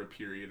homeless for a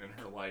period in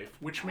her life,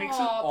 which makes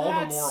it all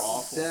the more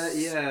awful.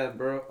 Yeah,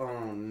 bro.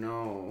 Oh,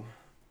 no.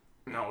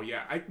 No,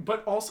 yeah.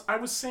 But also, I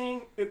was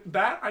saying,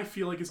 that I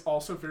feel like is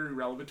also very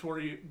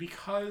revelatory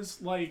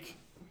because, like,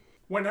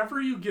 whenever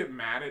you get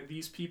mad at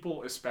these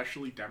people,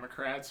 especially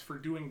Democrats, for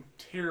doing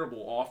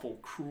terrible, awful,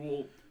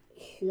 cruel,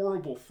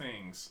 horrible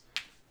things,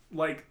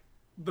 like,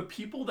 the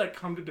people that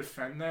come to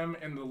defend them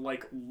and the,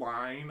 like,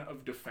 line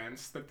of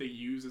defense that they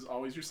use is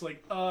always just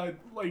like,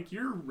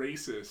 you're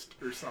racist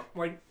or something.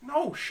 Like,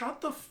 no,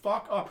 shut the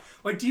fuck up.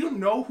 Like, do you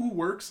know who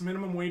works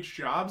minimum wage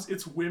jobs?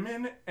 It's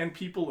women and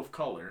people of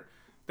color.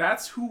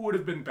 That's who would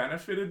have been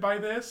benefited by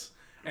this.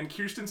 And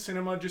Kyrsten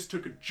Sinema just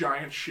took a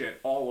giant shit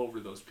all over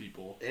those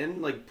people.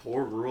 In, like,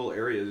 poor rural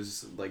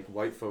areas, like,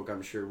 white folk,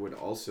 I'm sure, would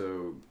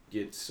also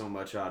get so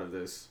much out of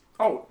this.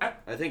 Oh,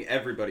 I think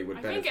everybody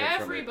would benefit from it. I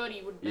think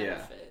everybody would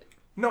benefit. Yeah.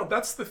 No,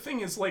 that's the thing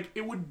is, like,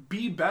 it would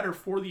be better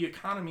for the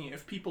economy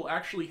if people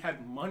actually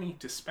had money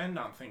to spend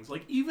on things.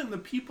 Like, even the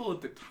people at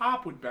the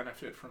top would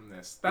benefit from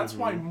this. That's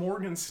why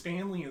Morgan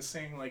Stanley is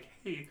saying, like,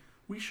 hey,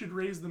 we should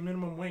raise the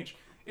minimum wage.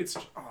 It's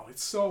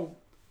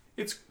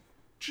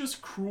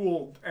just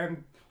cruel,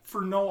 and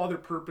for no other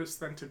purpose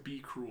than to be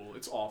cruel.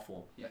 It's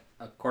awful. Yeah.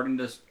 According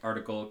to this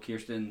article,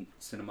 Kyrsten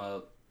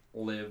Sinema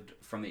lived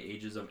from the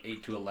ages of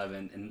 8 to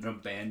 11 in an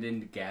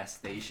abandoned gas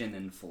station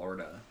in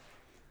Florida.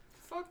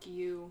 Fuck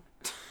you.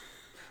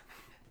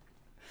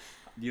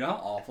 You know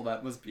how awful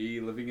that must be,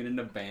 living in an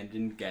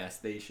abandoned gas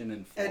station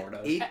in Florida?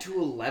 At 8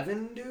 to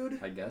 11, dude?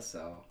 I guess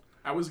so.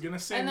 I was going to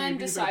say... And then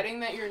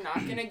deciding that you're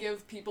not going to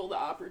give people the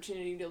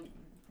opportunity to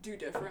do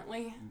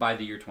differently. By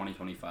the year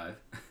 2025.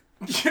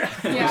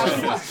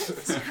 Yeah.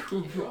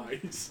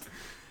 Christ.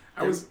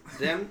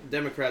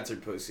 Democrats are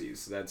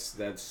pussies.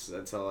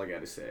 That's all I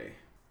gotta say.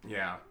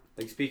 Yeah.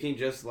 Like, speaking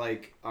just,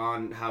 like,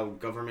 on how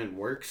government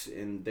works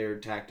and their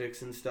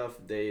tactics and stuff,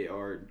 they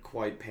are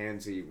quite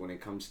pansy when it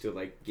comes to,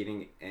 like,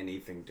 getting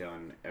anything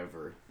done,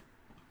 ever.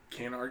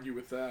 Can't argue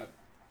with that.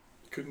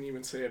 Couldn't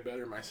even say it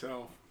better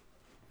myself.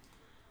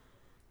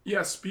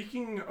 Yeah,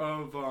 speaking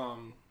of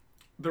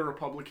the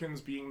Republicans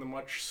being the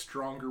much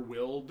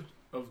stronger-willed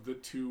of the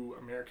two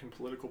American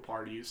political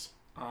parties,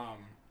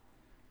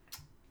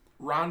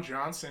 Ron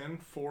Johnson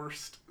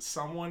forced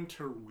someone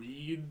to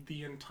read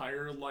the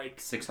entire, like...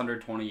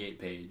 628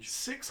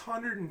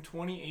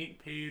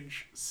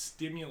 page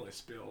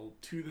stimulus bill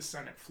to the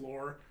Senate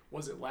floor.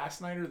 Was it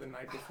last night or the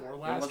night before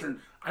last?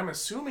 I'm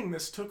assuming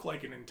this took,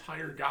 like, an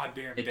entire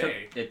goddamn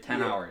day. It took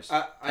 10 hours.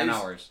 10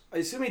 hours. I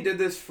assume he did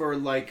this for,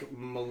 like,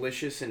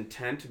 malicious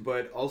intent,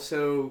 but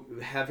also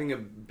having a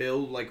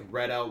bill, like,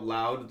 read out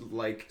loud,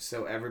 like,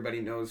 so everybody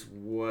knows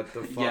what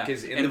the fuck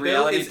is in the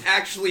reality, bill is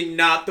actually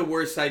not the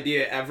worst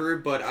idea ever,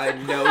 but I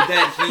know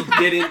that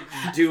he didn't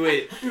do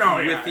it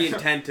with the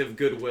intent of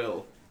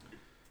goodwill.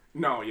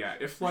 No, yeah.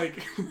 If,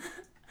 like...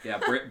 Yeah,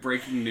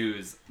 breaking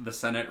news. The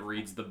Senate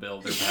reads the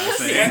bill they're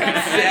passing. The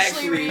Senate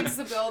actually reads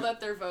the bill that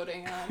they're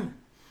voting on.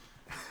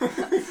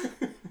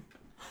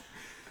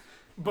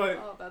 But...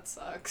 Oh, that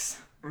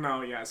sucks.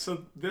 No, yeah.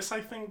 So this, I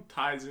think,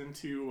 ties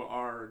into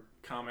our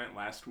comment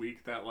last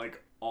week that,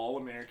 like, all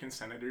American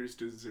senators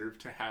deserve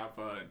to have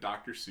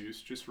Dr.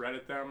 Seuss just read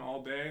at them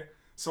all day.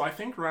 So I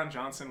think Ron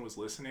Johnson was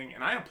listening,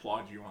 and I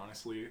applaud you,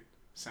 honestly,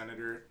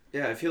 Senator.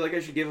 Yeah, I feel like I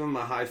should give him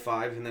a high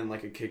five and then,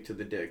 like, a kick to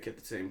the dick at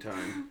the same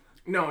time.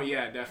 No,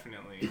 yeah,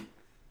 definitely.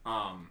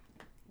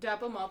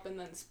 Dap him up and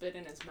then spit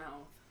in his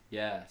mouth.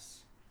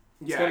 Yes.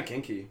 It's kind of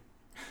kinky.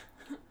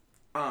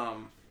 I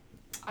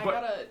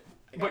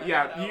But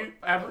yeah, you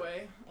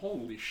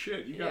holy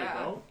shit, you gotta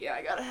go? Yeah,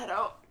 I gotta head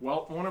out.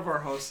 Well, one of our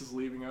hosts is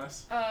leaving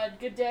us.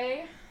 Good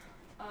day.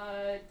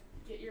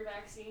 Get your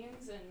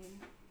vaccines and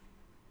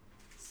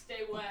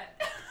stay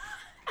wet.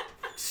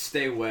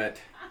 Stay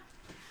wet.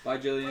 Bye,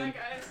 Jillian. Bye,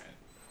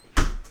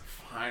 guys.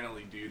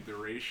 Finally, dude, the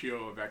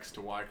ratio of X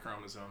to Y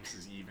chromosomes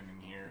is even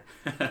in here.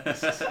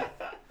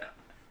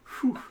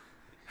 Whew.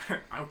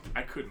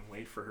 I couldn't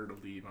wait for her to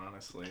leave,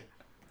 honestly.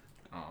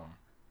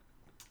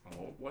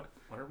 What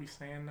are we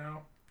saying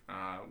now?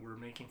 We're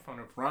making fun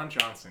of Ron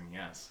Johnson,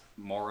 yes.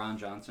 More Ron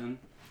Johnson?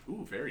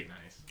 Ooh, very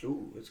nice.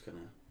 Ooh, it's got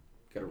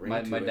a ring to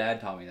it. My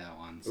dad taught me that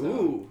one. So.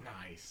 Ooh.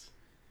 Nice.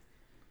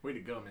 Way to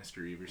go,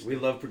 Mr. Everson. We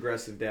love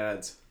progressive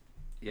dads.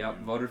 Yep,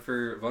 voted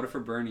for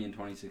Bernie in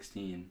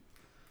 2016.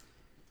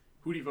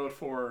 Who do you vote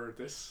for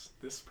this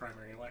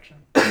primary election?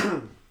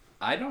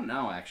 I don't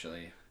know,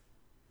 actually.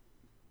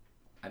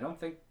 I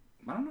don't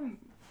know.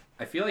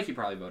 I feel like he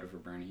probably voted for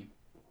Bernie,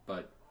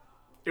 but...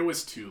 It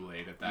was too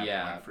late at that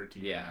point for it to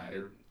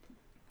matter.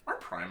 Our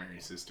primary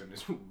system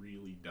is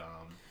really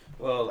dumb.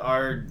 Well,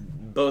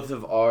 both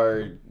of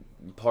our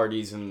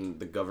parties in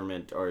the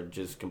government are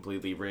just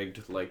completely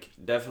rigged. Like,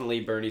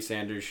 definitely Bernie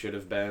Sanders should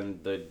have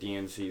been the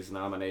DNC's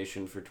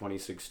nomination for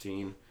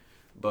 2016,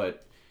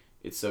 but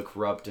it's so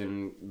corrupt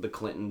and the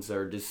Clintons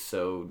are just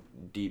so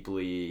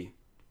deeply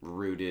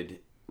rooted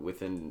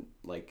within,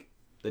 like,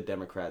 the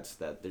Democrats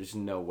that there's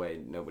no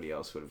way nobody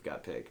else would have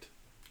got picked.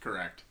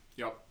 Correct.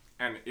 Yep.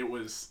 And it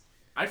was,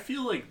 I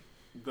feel like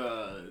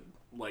the,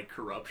 like,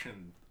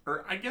 corruption,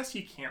 or I guess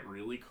you can't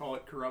really call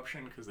it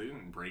corruption because they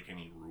didn't break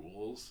any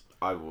rules.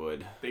 I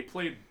would. They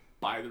played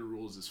by the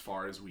rules as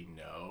far as we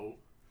know.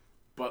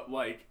 But,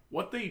 like,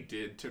 what they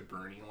did to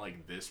Bernie,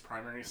 like, this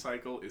primary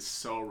cycle is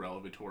so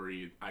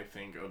revelatory, I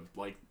think, of,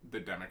 like, the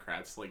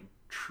Democrats' like,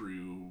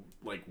 true,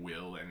 like,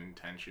 will and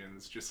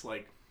intentions. Just,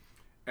 like,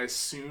 as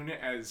soon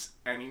as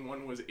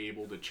anyone was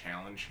able to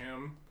challenge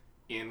him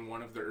in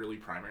one of the early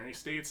primary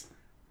states,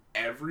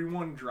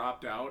 everyone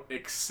dropped out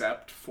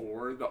except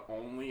for the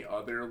only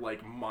other,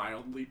 like,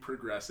 mildly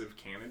progressive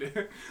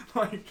candidate.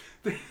 Like,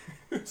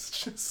 it's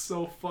just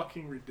so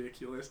fucking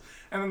ridiculous.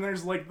 And then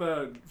there's, like,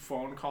 the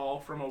phone call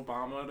from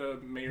Obama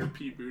to Mayor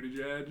Pete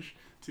Buttigieg,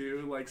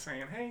 too, like,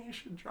 saying, hey, you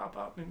should drop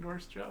out and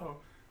endorse Joe.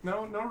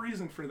 No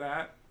reason for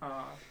that.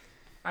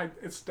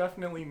 It's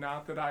definitely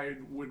not that I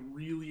would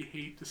really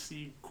hate to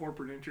see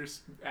corporate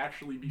interests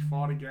actually be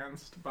fought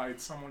against by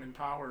someone in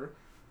power.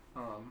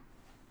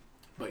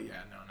 But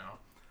yeah, no.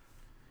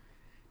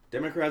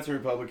 Democrats and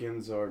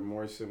Republicans are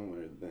more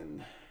similar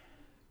than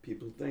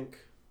people think.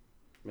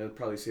 They'll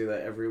probably say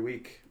that every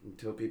week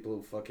until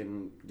people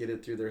fucking get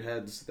it through their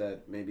heads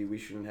that maybe we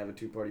shouldn't have a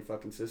two-party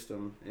fucking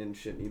system and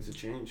shit needs to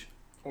change.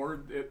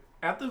 Or,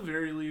 at the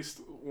very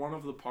least, one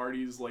of the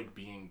parties, like,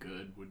 being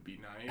good would be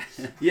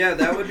nice. Yeah,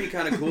 that would be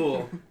kind of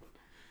cool.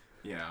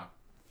 Yeah.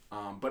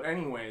 But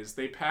anyways,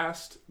 they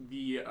passed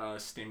the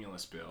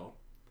stimulus bill.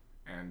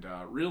 And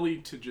really,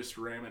 to just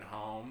ram it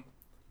home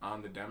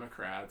on the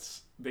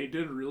Democrats, they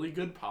did really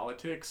good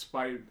politics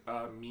by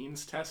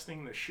means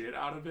testing the shit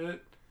out of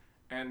it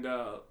and,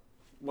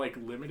 like,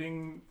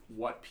 limiting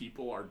what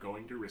people are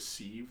going to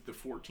receive the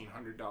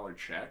 $1,400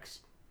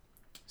 checks.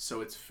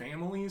 So it's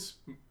families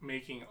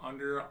making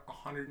under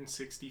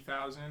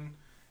 $160,000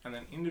 and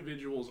then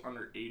individuals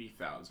under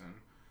 $80,000,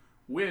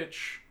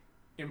 which,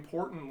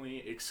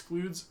 importantly,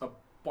 excludes a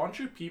bunch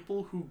of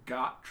people who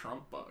got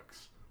Trump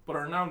bucks but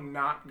are now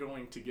not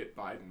going to get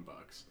Biden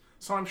bucks.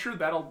 So I'm sure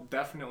that'll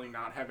definitely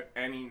not have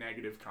any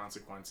negative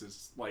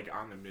consequences, like,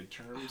 on the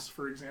midterms,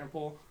 for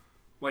example.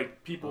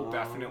 Like, people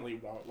definitely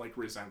won't, like,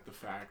 resent the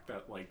fact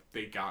that, like,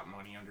 they got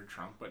money under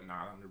Trump but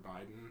not under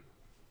Biden.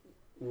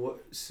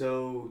 What?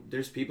 So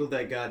there's people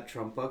that got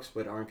Trump bucks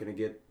but aren't going to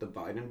get the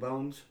Biden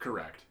bones?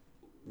 Correct.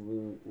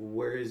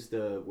 Where's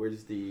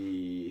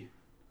the...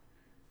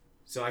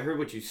 So I heard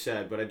what you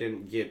said, but I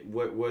didn't get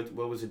what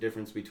was the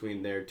difference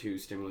between their two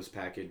stimulus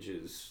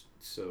packages.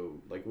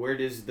 So, like, where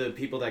does the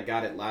people that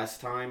got it last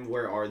time,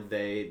 where are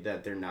they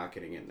that they're not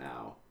getting it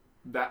now?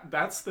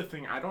 That's the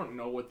thing. I don't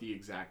know what the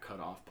exact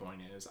cutoff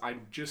point is. I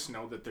just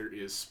know that there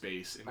is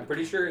space. I'm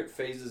pretty sure it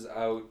phases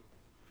out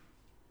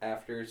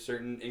after a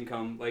certain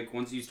income. Like,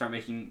 once you start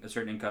making a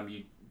certain income,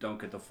 you don't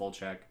get the full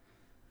check,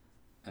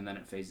 and then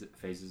it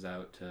phases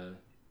out to...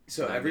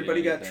 So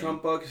everybody got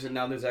Trump bucks, and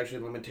now there's actually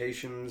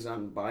limitations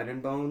on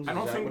Biden bones? I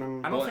don't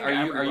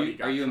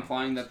think Are you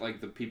implying that, like,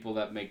 the people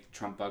that make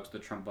the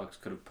Trump bucks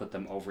could have put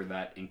them over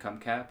that income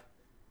cap?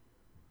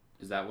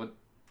 Is that what...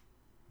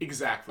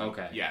 Exactly.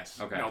 Okay.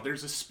 Yes. Okay. No,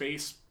 there's a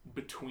space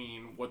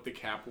between what the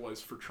cap was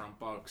for Trump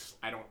bucks.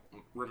 I don't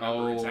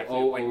remember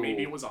exactly.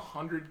 Maybe it was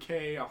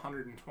 100K,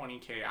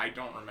 120K. I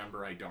don't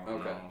remember. I don't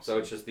know. So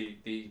it's just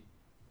the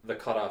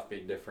cutoff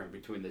being different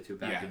between the two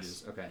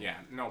packages. Yes. Okay. Yeah.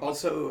 No.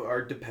 Also,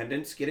 are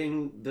dependents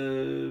getting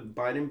the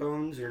Biden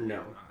bones or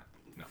no?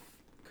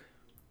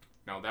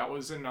 No, that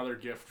was another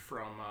gift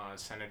from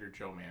Senator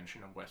Joe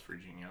Manchin of West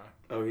Virginia.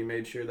 Oh, he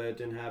made sure that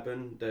didn't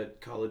happen?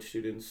 That college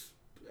students,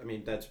 I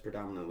mean, that's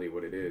predominantly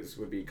what it is,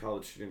 would be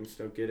college students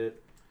don't get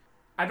it?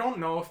 I don't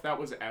know if that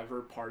was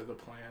ever part of the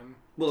plan,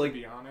 to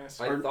be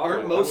honest.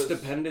 Aren't most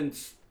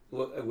dependents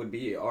would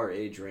be our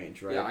age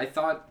range, right? Yeah, I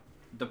thought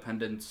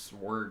dependents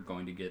were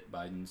going to get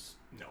Biden's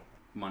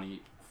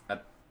money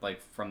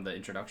from the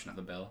introduction of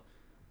the bill.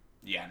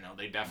 Yeah, no,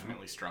 they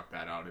definitely struck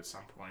that out at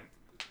some point.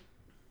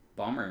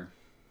 Bummer.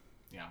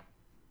 Yeah.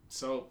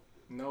 So,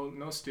 no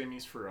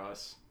stimmies for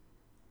us.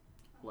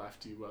 We'll have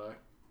to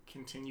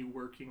continue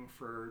working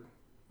for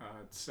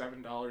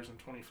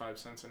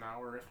 $7.25 an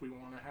hour if we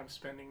want to have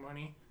spending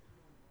money.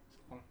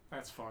 So,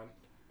 that's fun.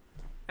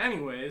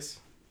 Anyways,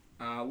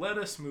 let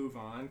us move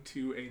on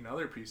to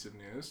another piece of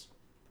news.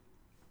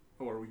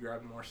 Oh, are we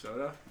grabbing more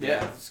soda? Yeah,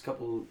 there's a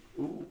couple...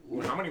 Ooh.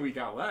 How many we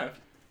got left?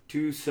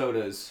 2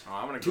 sodas. Oh,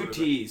 I'm gonna go 2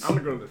 teas. I'm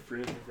going to go to the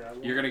fridge and grab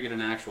one. You're going to get an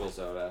actual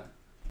soda.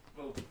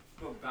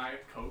 Little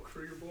Diet Coke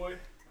for your boy.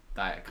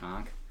 Diet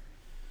Conk.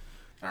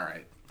 All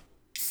right.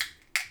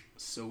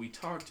 So we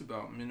talked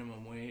about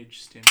minimum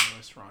wage,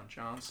 stimulus, Ron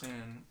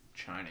Johnson,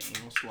 China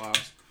anal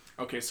swabs.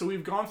 Okay, so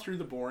we've gone through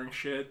the boring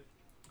shit,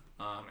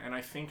 and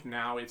I think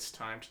now it's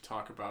time to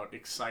talk about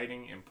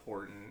exciting,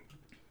 important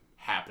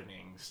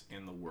happenings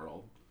in the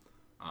world.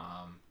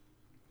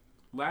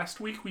 Last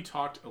week we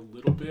talked a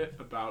little bit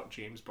about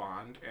James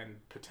Bond and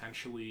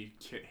potentially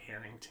Kit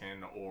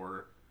Harington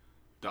or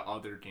the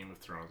other Game of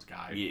Thrones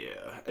guy.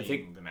 Yeah, I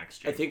think the next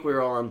James I think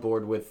we're all on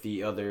board with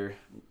the other.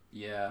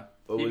 Yeah,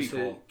 what he'd was be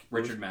cool. it?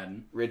 Richard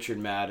Madden. Richard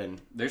Madden.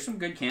 There's some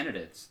good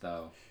candidates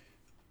though.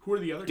 Who are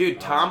the other? Dude,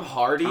 guys? Tom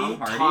Hardy.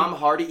 Tom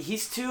Hardy.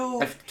 He's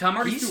too. Tom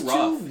Hardy's too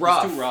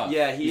rough. He's too rough.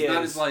 Yeah, he's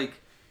not as like.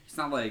 He's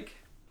not like.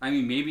 I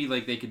mean, maybe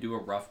like they could do a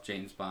rough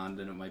James Bond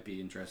and it might be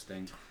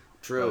interesting.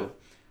 True.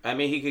 I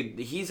mean, he could.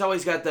 He's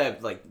always got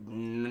that like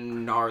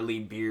gnarly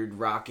beard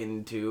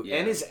rocking too,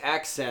 and his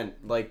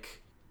accent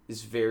like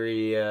is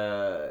very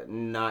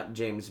not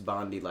James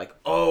Bondy. Like,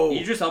 oh,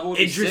 Idris Elba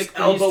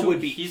would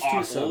be sick. He's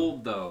awesome. Too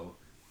old though.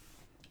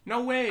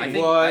 No way.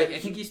 I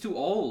think he's too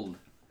old.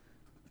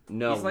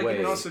 No he's like,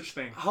 way. No such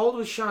thing. How old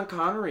was Sean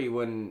Connery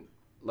when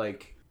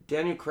like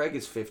Daniel Craig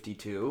is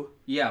 52?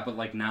 Yeah, but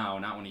like now,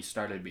 not when he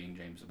started being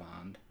James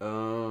Bond.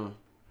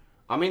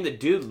 I mean, the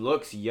dude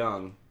looks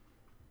young.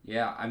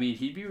 Yeah, I mean,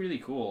 he'd be really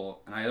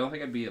cool, and I don't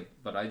think I'd be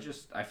but I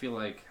feel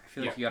like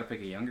you gotta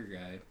pick a younger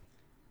guy.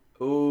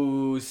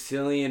 Ooh,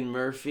 Cillian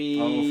Murphy.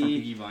 Oh, from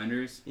Peaky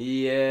Blinders?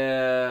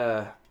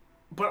 Yeah.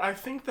 But I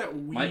think that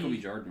Michael B.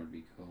 Jordan would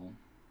be cool.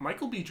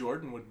 Michael B.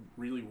 Jordan would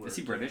really work. Is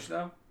he British,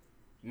 though?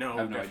 No,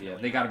 I have no idea.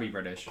 They gotta be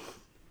British.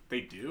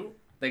 They do?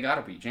 They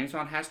gotta be. James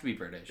Bond has to be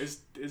British.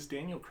 Is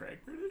Daniel Craig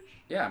British?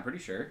 Yeah, I'm pretty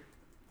sure.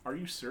 Are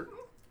you certain?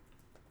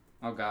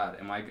 Oh, God.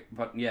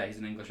 But, yeah, he's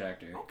an English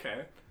actor.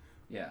 Okay.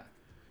 Yeah.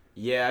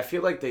 Yeah, I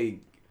feel like they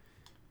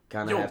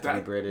kind of have to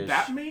be British.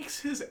 That makes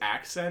his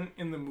accent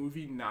in the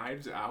movie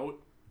Knives Out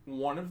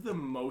one of the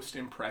most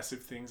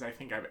impressive things I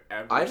think I've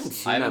ever seen. I haven't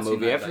seen that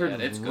movie. I've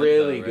heard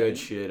really good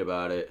shit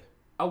about it.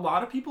 A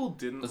lot of people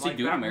didn't Does like he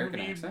do that an American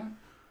movie.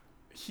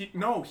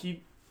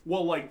 accent?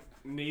 Well, like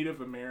Native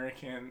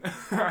American.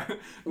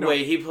 No,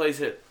 wait, he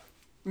plays it.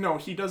 No,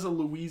 he does a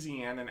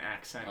Louisianan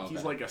accent. Okay.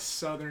 He's like a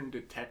Southern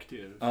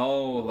detective.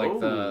 Oh,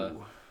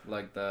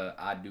 like the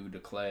I do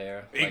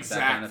declare, like exactly.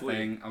 that kind of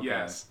thing. Okay.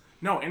 Yes.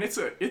 No, and it's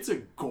a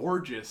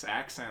gorgeous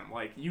accent.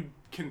 Like you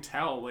can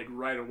tell like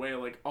right away,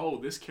 like, oh,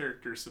 this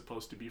character is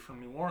supposed to be from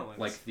New Orleans.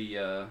 Like the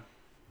yeah.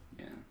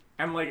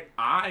 And like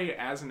I,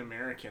 as an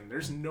American,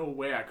 there's no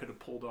way I could have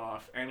pulled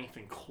off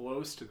anything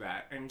close to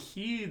that. And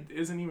he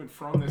isn't even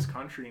from this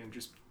country, and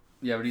just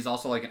yeah, but he's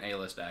also like an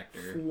A-list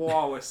actor.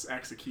 Flawless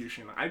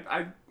execution.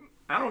 I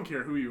don't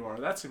care who you are.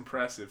 That's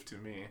impressive to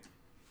me.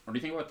 What do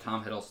you think about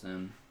Tom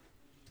Hiddleston?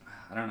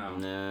 I don't know.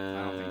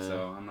 Nah. I don't think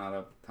so. I'm not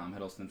a Tom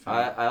Hiddleston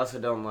fan. I also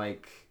don't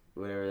like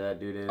whatever that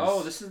dude is.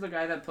 Oh, this is the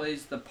guy that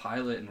plays the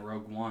pilot in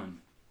Rogue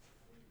One.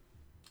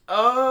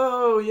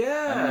 Oh, I don't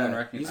even yeah.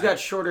 recognize- He's got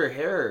shorter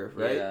hair,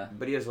 right? Yeah.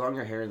 But he has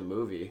longer hair in the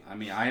movie. I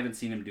mean, I haven't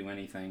seen him do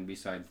anything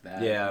besides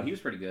that. Yeah. He was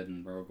pretty good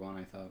in Rogue One,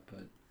 I thought,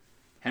 but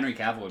Henry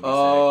Cavill would be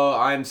Oh,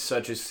 I'm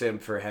such a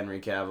simp for Henry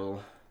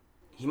Cavill.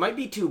 He might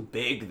be too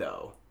big,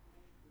 though.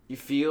 I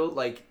feel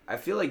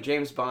like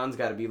James Bond's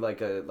got to be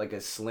like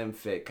a slim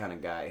fit kind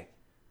of guy.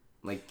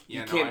 Like, he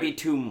can't be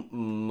too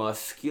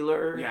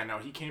muscular. Yeah, no,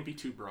 he can't be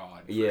too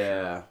broad.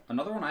 Yeah. Sure.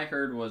 Another one I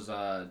heard was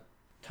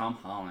Tom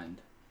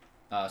Holland.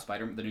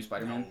 The new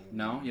Spider-Man?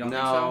 No? You don't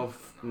think No,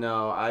 so?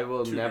 no, I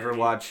will Too never nerdy.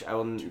 watch. I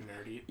will. Too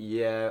nerdy.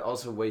 Yeah,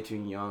 also way too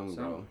young,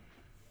 So, bro.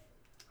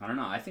 I don't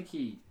know. I think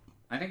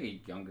a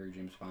younger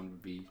James Bond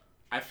would be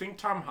I think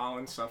Tom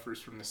Holland suffers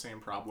from the same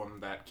problem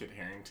that Kit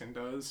Harington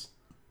does,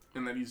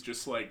 and that he's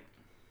just like,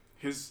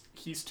 he's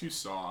too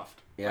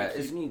soft. Yeah, like,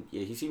 isn't he?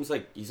 Yeah, he seems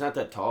like he's not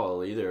that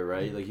tall either,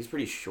 right? Like he's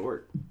pretty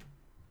short.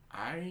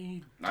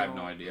 I have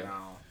no idea.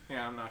 know.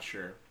 Yeah, I'm not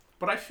sure.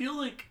 But I feel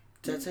like...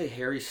 Did that say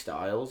Harry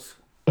Styles?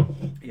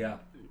 Yeah.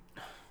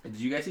 Did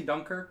you guys see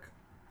Dunkirk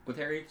with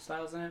Harry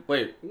Styles in it?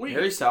 Wait,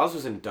 Harry Styles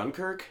was in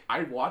Dunkirk?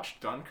 I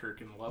watched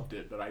Dunkirk and loved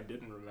it, but I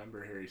didn't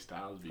remember Harry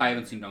Styles being I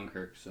haven't seen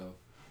Dunkirk, so...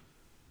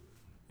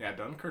 Yeah,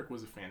 Dunkirk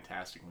was a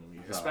fantastic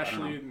movie,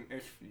 especially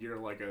if you're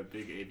like a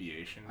big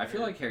aviation nerd. I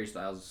feel like Harry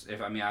Styles,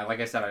 like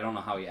I said, I don't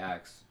know how he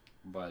acts,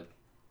 but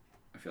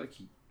I feel like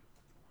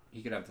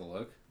he could have the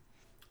look.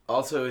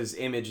 Also, his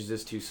image is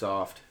just too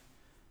soft.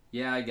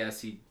 Yeah, I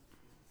guess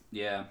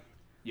yeah.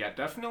 Yeah,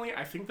 definitely.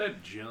 I think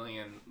that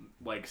Jillian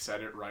like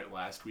said it right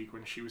last week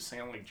when she was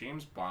saying like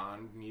James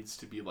Bond needs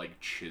to be like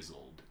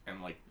chiseled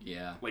and like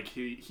like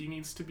he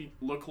needs to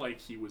look like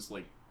he was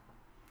like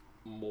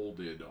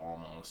molded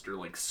almost or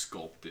like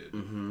sculpted.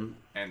 Mm-hmm.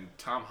 And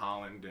Tom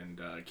Holland and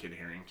Kit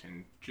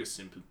Harington just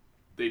simply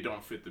they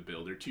don't fit the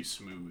bill. They're too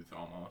smooth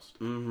almost.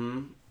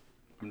 Mm-hmm.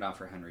 I'm not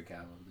for Henry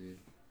Cavill, dude.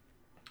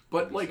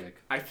 But like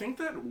sick. I think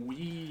that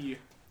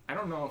I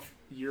don't know if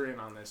you're in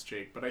on this,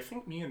 Jake, but I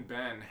think me and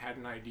Ben had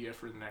an idea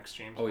for the next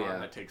James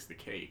Bond that takes the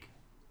cake.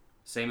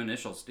 Same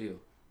initials, too.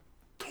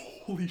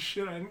 Holy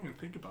shit, I didn't even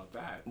think about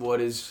that. What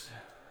is...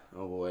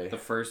 Oh, boy. The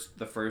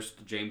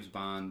first James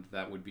Bond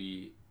that would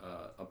be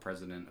a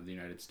president of the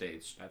United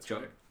States. That's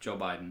Joe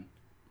Biden.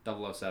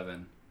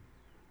 007.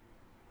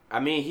 I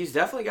mean, he's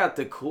definitely got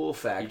the cool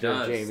factor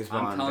of James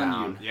Bond I'm telling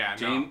down. you. Yeah,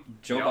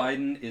 Joe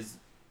Biden is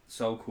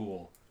so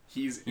cool.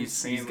 He's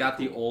insanely He's got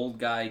cool. the old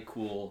guy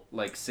cool,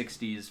 like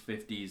 60s,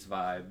 50s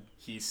vibe.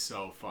 He's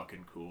so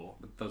fucking cool.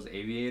 With those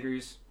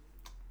aviators.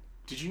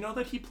 Did you know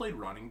that he played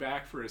running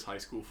back for his high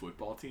school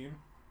football team?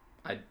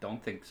 I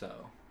don't think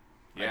so.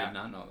 Yeah. I did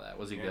not know that.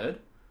 Was he good?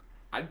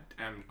 I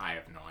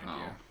have no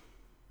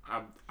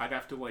idea. I'd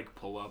have to like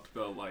pull up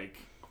the like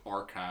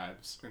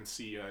archives and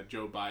see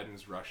Joe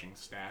Biden's rushing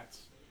stats.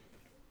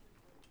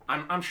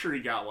 I'm sure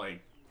he got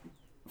like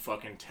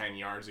fucking 10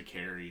 yards of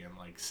carry and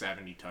like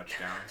 70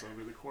 touchdowns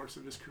over the course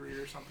of his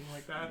career or something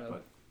like that.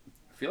 But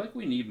I feel like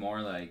we need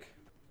more like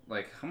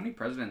how many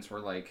presidents were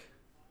like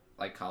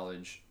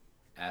college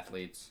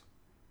athletes?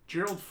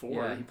 Gerald Ford.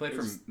 Yeah, he played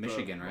for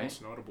Michigan, the right?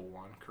 Most notable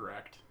one,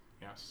 correct?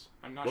 Yes.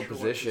 I'm not What sure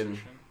position? what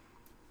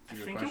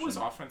position. I think it was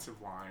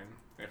offensive line.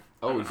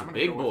 He's a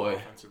big boy.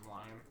 Offensive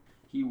line.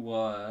 He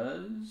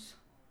was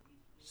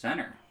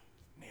center.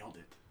 Nailed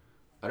it.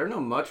 I don't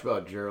know much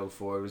about Gerald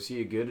Ford. Was he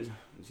a good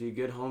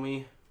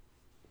homie?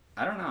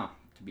 I don't know,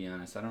 to be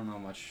honest. I don't know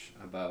much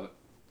about...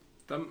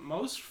 The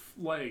most,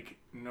 like,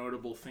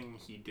 notable thing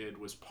he did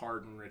was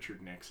pardon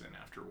Richard Nixon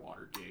after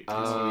Watergate.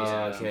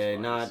 Okay.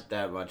 Not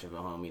that much of a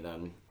homie,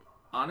 then.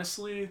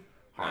 Honestly,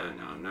 no,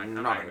 I'm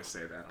not going to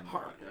say that on the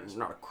podcast.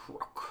 Not a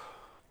crook.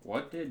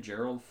 What did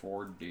Gerald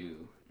Ford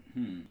do?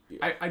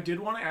 I did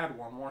want to add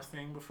one more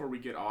thing before we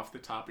get off the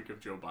topic of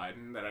Joe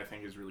Biden that I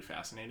think is really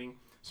fascinating.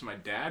 So my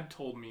dad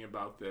told me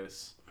about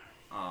this,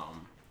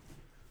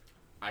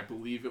 I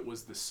believe it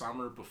was the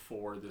summer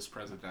before this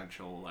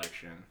presidential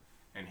election.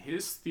 And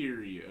his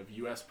theory of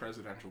U.S.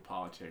 presidential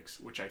politics,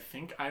 which I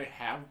think I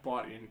have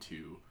bought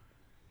into,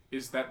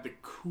 is that the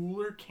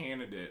cooler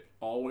candidate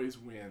always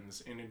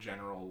wins in a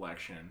general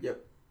election.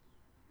 Yep.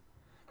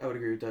 I would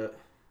agree with that.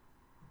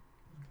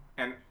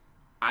 And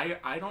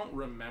I don't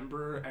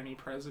remember any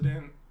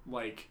president,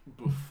 like,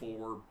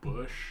 before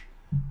Bush,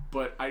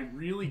 but I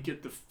really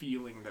get the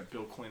feeling that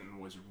Bill Clinton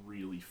was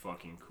really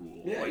fucking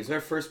cool. Yeah, like, he's our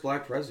first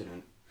black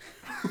president.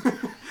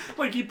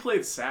 Like, he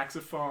played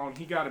saxophone,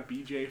 he got a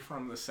BJ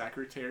from the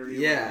secretary.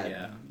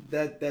 Yeah.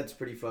 That's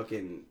pretty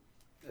fucking...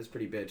 That's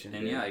pretty bitch.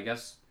 And yeah, I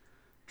guess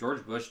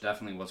George Bush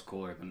definitely was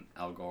cooler than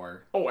Al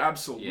Gore. Oh,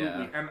 absolutely.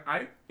 Yeah.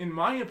 And in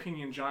my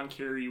opinion, John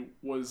Kerry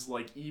was,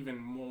 like, even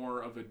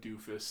more of a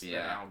doofus than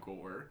Al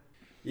Gore.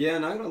 Yeah,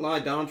 not gonna lie,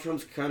 Donald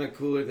Trump's kind of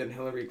cooler than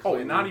Hillary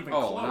Clinton. Oh, not even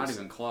close. Oh, not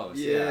even close.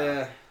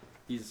 Yeah.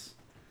 He's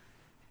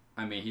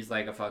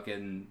like a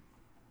fucking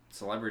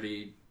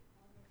celebrity,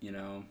 you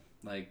know,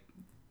 like,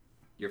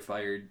 you're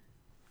fired.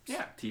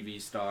 Yeah. TV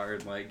star,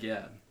 like,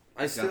 yeah.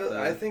 I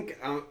think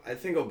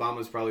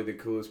Obama's probably the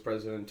coolest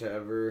president to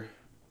ever.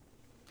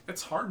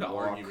 It's hard to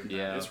argue with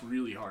that. It's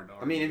really hard to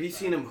argue. I mean, have you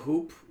seen him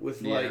hoop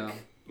with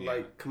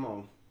like, come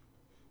on.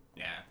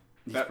 Yeah.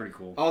 He's pretty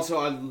cool. Also,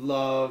 I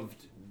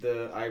loved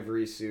the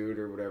ivory suit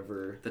or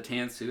whatever. The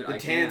tan suit. I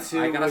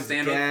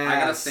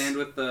gotta stand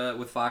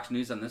with Fox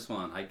News on this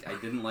one. I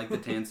didn't like the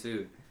tan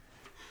suit.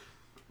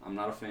 I'm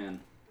not a fan.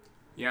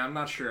 Yeah, I'm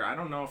not sure. I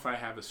don't know if I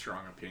have a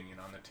strong opinion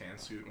on the tan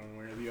suit one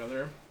way or the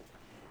other.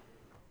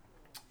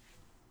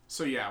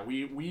 So yeah,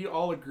 we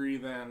all agree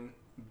then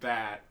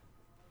that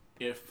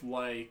if,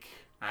 like,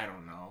 I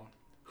don't know,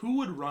 who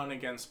would run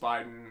against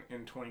Biden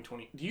in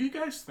 2020? Do you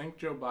guys think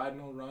Joe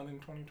Biden will run in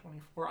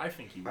 2024? I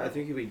think he will. I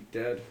think he'll be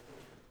dead.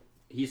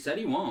 He said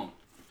he won't.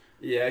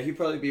 Yeah, he'd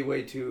probably be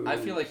way too... I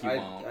feel like he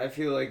won't. I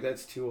feel like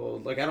that's too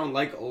old. Like, I don't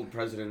like old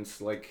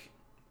presidents. Like,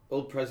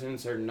 old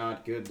presidents are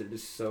not good. They're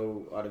just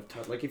so out of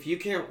touch. Like, if you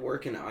can't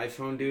work an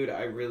iPhone, dude,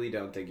 I really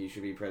don't think you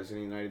should be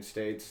president of the United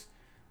States.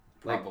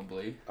 Like,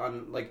 Probably.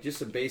 on, like, just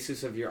the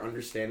basis of your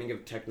understanding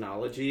of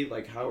technology,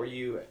 like, how are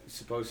you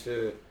supposed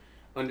to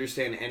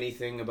understand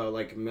anything about,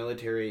 like,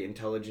 military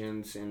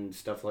intelligence and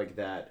stuff like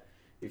that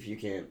if you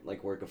can't,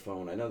 like, work a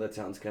phone? I know that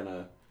sounds kind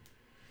of...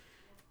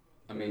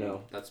 I mean,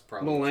 that's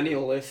probably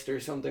millennialist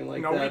or something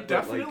like that. No, we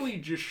definitely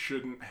just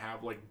shouldn't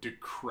have like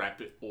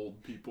decrepit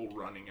old people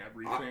running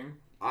everything.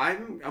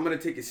 I'm gonna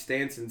take a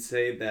stance and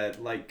say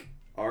that like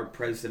our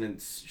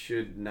presidents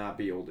should not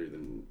be older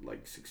than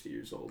like 60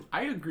 years old.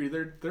 I agree.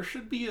 There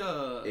should be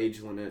a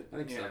age limit. I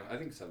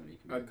think 70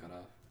 can be cut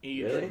off.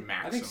 Age really?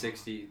 maximum. I think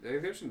 60.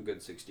 There's some good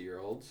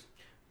 60-year-olds.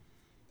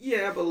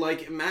 Yeah, but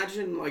like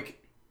imagine like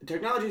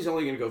technology is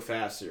only going to go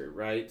faster,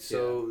 right?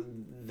 So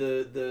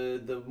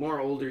the more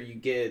older you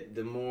get,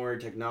 the more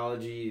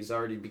technology is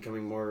already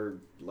becoming more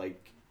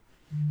like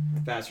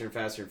faster and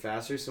faster and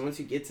faster. So once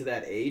you get to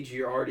that age,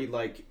 you're already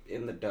like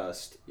in the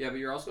dust. Yeah, but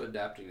you're also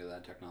adapting to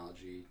that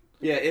technology.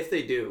 Yeah, if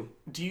they do.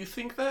 Do you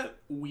think that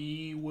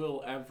we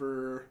will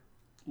ever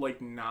like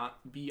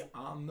not be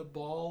on the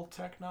ball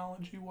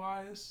technology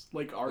wise,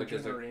 like our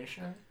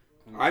generation?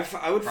 I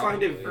would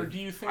find it. Or do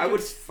you think I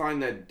would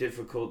find that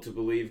difficult to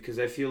believe because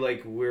I feel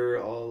like we're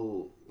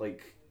all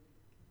like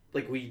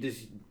we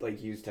just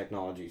like use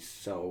technology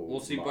so.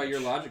 We'll see. much. By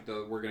your logic,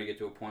 though, we're gonna get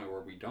to a point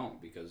where we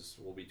don't because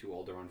we'll be too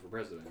old to run for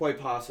president. Quite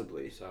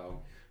possibly.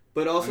 So.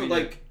 But also,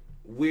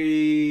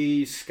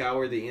 we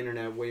scour the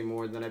internet way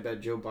more than I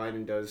bet Joe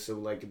Biden does. So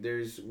like,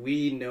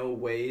 we know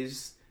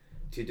ways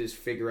to just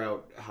figure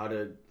out how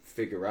to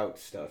figure out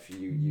stuff.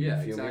 You feel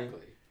exactly.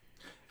 me?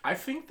 I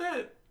think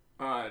that.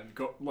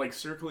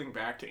 Circling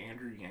back to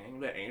Andrew Yang,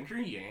 that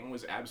Andrew Yang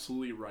was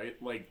absolutely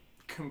right. Like,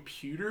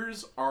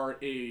 computers are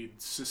a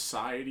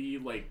society,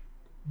 like,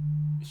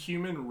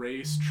 human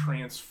race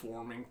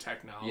transforming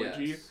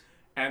technology. Yes.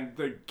 And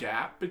the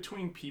gap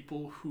between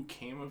people who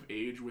came of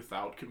age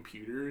without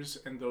computers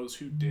and those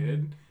who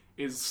did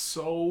is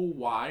so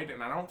wide,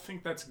 and I don't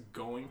think that's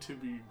going to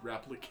be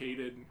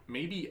replicated,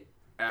 maybe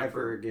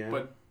ever again.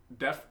 But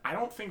I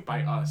don't think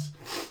by us.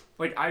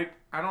 Like, I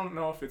don't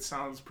know if it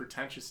sounds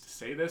pretentious to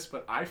say this,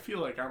 but I feel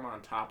like I'm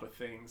on top of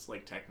things,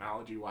 like,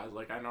 technology-wise.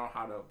 Like, I know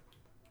how to,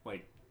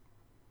 like,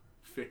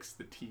 fix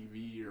the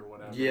TV or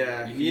whatever.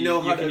 Yeah, you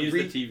know how to use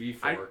the TV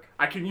fork.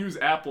 I can use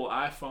Apple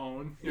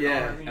iPhone. You know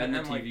what I mean? And the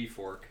and TV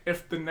fork.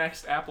 If the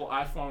next Apple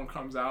iPhone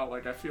comes out,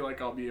 like, I feel like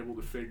I'll be able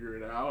to figure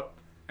it out.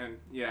 And,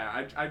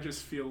 yeah, I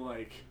just feel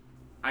like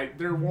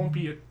there won't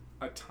be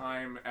a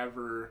time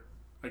ever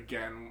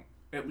again,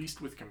 at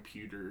least with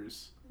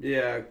computers.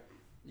 Yeah.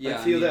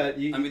 Yeah, I feel there's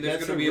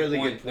that's going to be really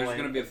a point. good point.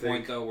 There's going to be a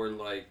point though where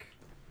like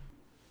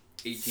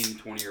 18 to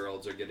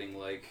 20-year-olds are getting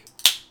like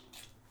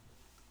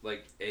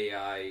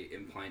AI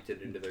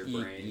implanted into their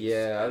brains.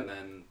 Yeah, and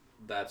then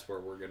that's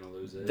where we're going to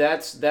lose it.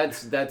 That's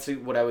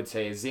what I would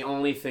say is the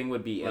only thing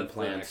would be That's the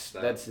implants. next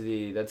step.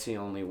 That's the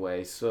only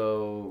way.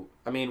 So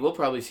I mean, we'll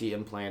probably see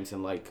implants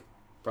in like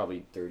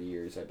probably 30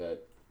 years. I bet.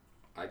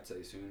 I'd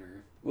say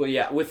sooner. Well,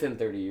 yeah, within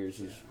 30 years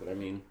is what I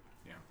mean.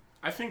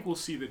 I think we'll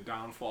see the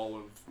downfall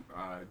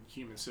of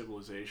human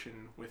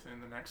civilization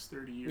within the next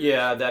 30 years.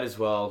 Yeah, that as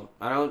well.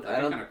 That'd be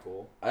kind of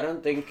cool. I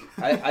don't think.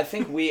 I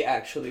think we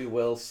actually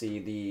will see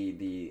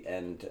the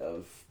end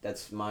of.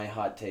 That's my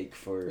hot take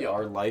for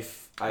our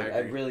life. I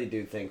really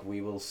do think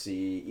we will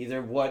see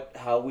either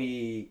how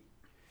we.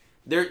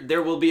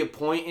 There will be a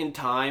point in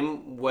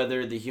time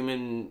whether the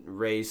human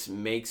race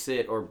makes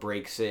it or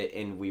breaks it,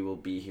 and we will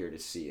be here to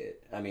see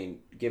it. I mean,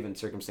 given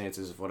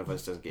circumstances, if one of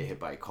us doesn't get hit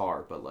by a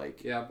car, but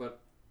like. Yeah,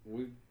 but.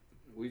 We've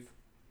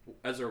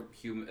as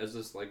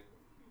this like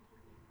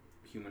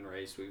human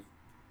race, we've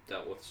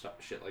dealt with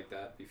shit like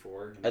that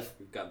before.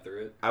 We've gone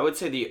through it. I would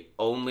say the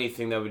only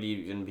thing that would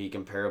even be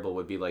comparable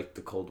would be like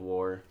the Cold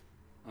War.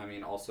 I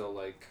mean, also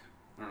like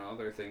I don't know,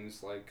 there are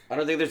things like I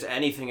don't think there's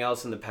anything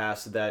else in the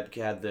past that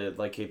had the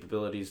like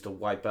capabilities to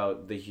wipe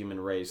out the human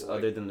race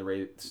other than the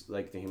race,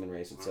 like the human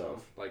race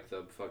itself. Like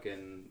the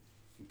fucking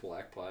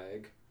Black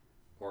Plague,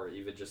 or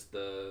even just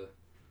the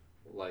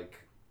like.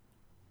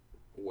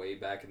 Way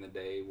back in the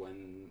day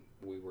when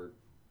we were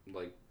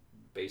like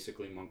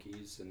basically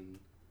monkeys and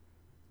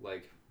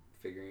like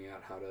figuring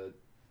out how to.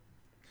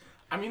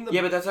 I mean, but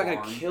that's not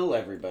gonna kill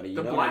everybody.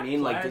 You know what I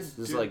mean? Like this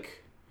is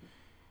like.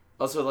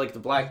 Also, like the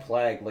Black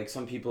Plague, like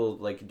some people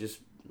like just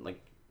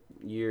like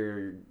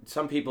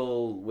some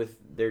people with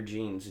their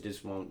genes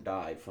just won't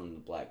die from the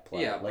Black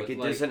Plague. Yeah, like it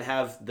like, doesn't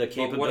have the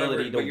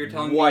capability to you're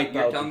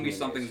telling me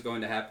something's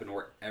going to happen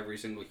where every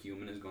single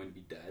human is going to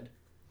be dead.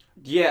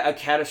 Yeah, a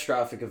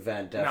catastrophic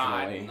event,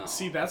 definitely. No.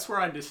 See, that's where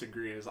I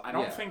disagree. I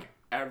don't think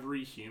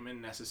every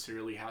human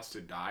necessarily has to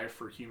die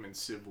for human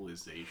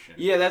civilization.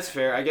 Yeah, that's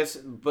fair, I guess.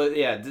 But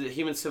yeah, the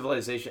human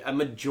civilization, a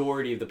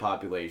majority of the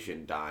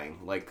population dying,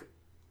 like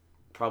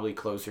probably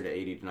closer to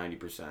 80 to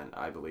 90%,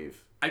 I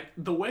believe.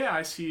 The way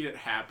I see it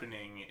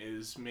happening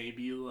is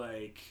maybe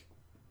like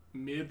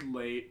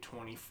mid-late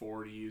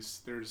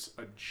 2040s, there's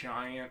a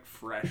giant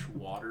fresh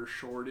water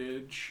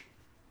shortage.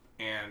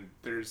 and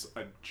there's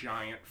a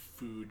giant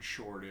food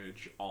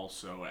shortage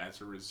also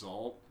as a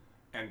result,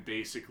 and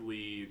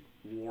basically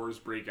wars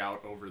break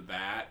out over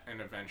that, and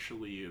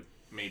eventually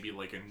maybe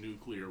like a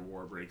nuclear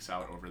war breaks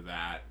out over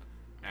that,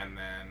 and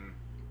then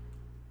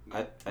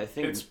I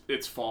think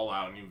it's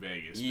Fallout New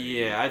Vegas. Baby.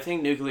 Yeah, I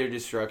think nuclear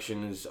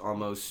destruction is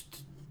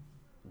almost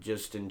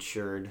just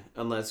ensured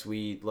unless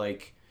we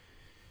like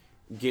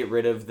get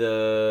rid of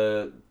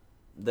the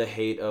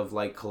hate of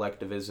like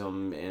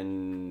collectivism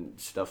and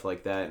stuff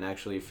like that, and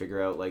actually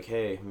figure out like,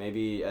 hey,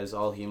 maybe as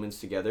all humans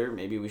together,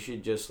 maybe we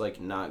should just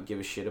like not give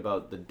a shit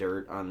about the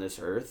dirt on this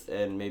earth,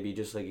 and maybe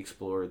just like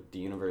explore the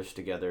universe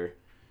together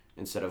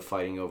instead of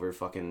fighting over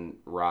fucking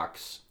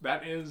rocks.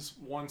 That is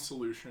one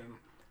solution.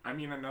 I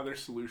mean, another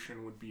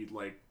solution would be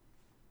like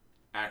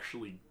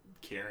actually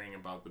caring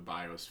about the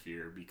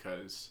biosphere,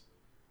 because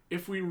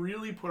if we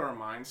really put our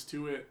minds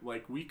to it,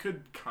 like, we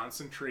could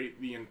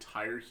concentrate the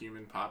entire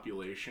human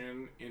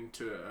population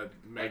into a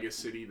mega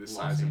city the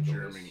size of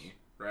Germany,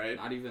 right?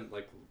 Not even,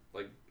 like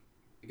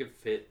it could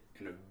fit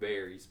in a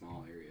very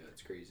small area.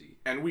 It's crazy.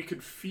 And we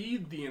could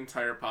feed the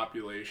entire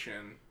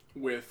population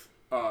with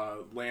a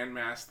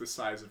landmass the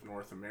size of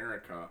North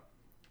America.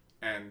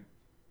 And,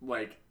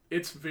 like,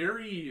 it's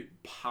very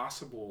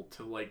possible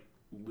to, like,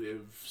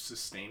 live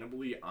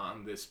sustainably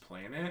on this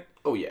planet.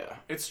 Oh, yeah.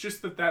 It's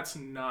just that that's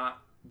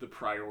not the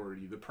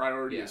priority. The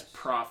priority is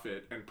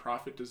profit, and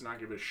profit does not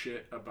give a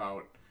shit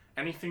about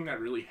anything that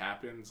really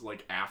happens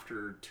like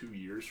after 2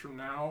 years from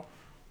now,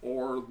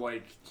 or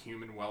like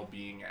human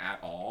well-being at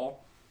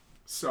all.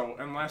 So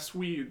unless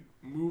we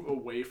move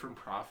away from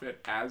profit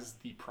as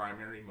the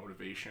primary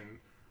motivation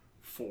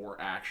for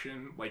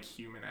action, like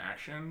human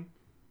action,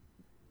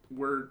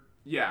 we're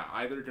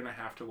either gonna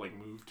have to like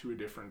move to a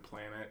different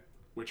planet,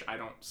 which I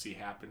don't see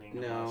happening.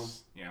 No.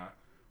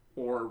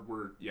 Or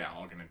we're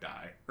all gonna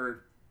die,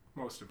 or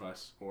most of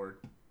us, or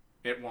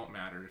it won't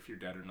matter if you're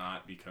dead or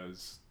not,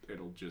 because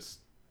it'll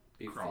just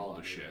crawl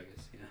to shit. I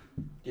guess,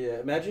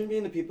 Yeah, imagine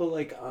being the people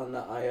like on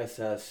the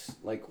ISS,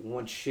 like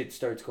once shit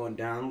starts going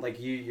down, like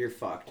you're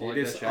fucked. Well,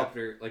 You're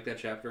like that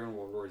chapter in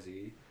World War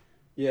Z.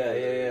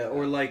 Yeah.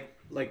 Or like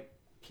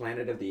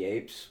Planet of the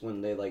Apes,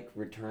 when they like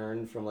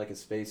return from like a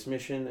space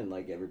mission and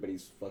like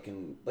everybody's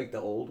fucking like the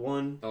old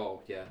one.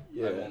 Oh yeah.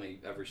 I've only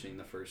ever seen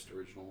the first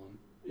original one.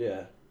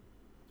 Yeah.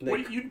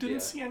 Wait, you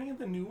didn't see any of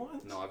the new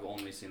ones? No, I've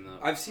only seen the...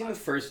 I've seen the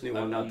first new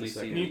one, not the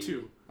second. Me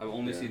too. I've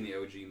only seen the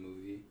OG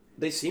movie.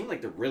 They seem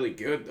like they're really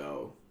good,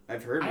 though.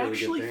 I've heard really good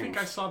things. I actually think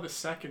I saw the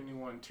second new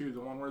one, too. The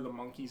one where the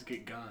monkeys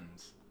get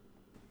guns.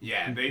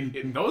 Yeah,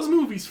 those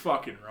movies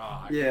fucking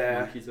rock.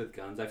 Yeah. Monkeys with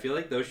guns. I feel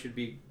like those should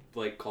be,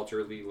 like,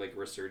 culturally, like,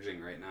 resurging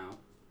right now.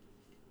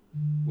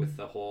 With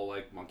the whole,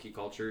 like, monkey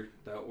culture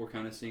that we're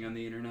kind of seeing on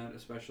the internet,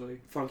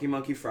 especially. Funky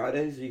Monkey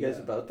Fridays? Are you guys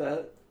about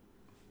that?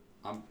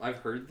 I've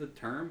heard the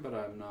term, but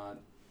I'm not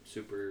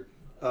super...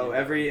 Oh,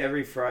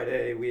 every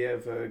Friday we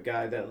have a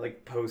guy that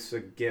like posts a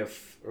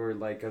GIF or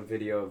like a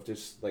video of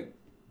just like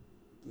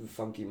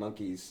funky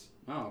monkeys.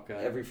 Oh, okay.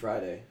 Every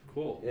Friday.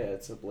 Cool. Yeah,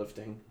 it's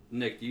uplifting.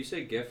 Nick, do you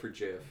say GIF or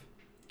GIF?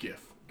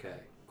 GIF. Okay,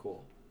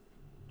 cool.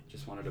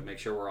 Just wanted to make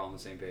sure we're all on the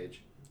same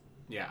page.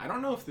 Yeah, I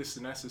don't know if this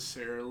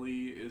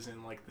necessarily is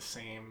in like the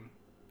same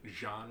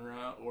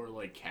genre or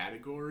like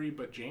category,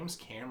 but James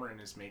Cameron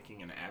is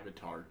making an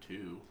Avatar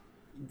too.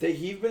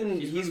 He's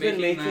been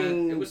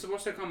making. It was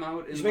supposed to come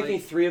out. He's making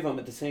 3 of them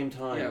at the same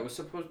time. Yeah, it was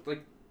supposed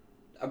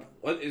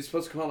it's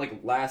supposed to come out like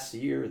last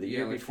year, the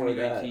year like before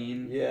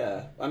 2019. that.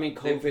 Yeah, I mean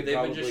COVID. They've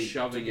probably been just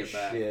shoving took it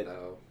back shit.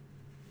 though.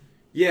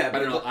 Yeah, I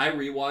don't know. I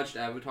rewatched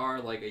Avatar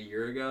like a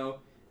year ago,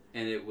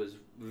 and it was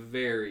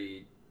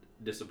very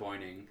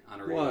disappointing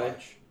on a rewatch.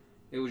 Why?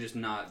 It was just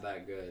not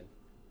that good.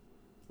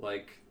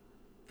 Like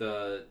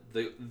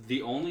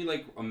the only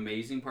like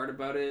amazing part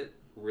about it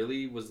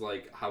really was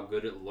like how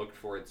good it looked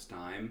for its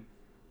time,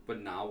 but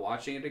now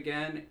watching it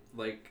again,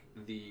 like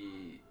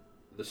the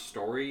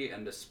story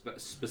and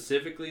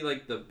specifically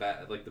like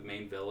the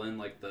main villain,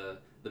 like the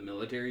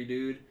military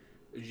dude,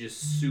 is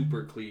just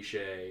super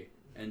cliche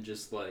and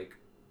just like,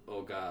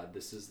 oh god,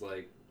 this is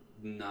like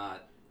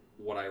not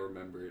what I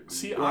remember it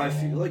being. I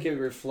feel like it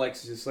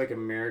reflects just like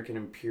American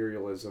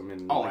imperialism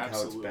and like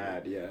absolutely. how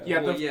it's bad.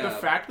 Yeah. Yeah, the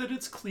fact that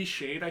it's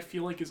cliched, I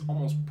feel like, is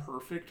almost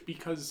perfect,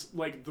 because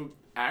like the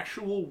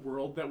actual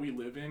world that we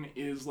live in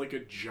is like a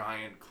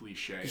giant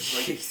cliche.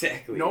 Like,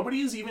 exactly.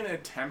 Nobody is even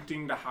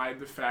attempting to hide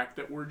the fact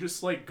that we're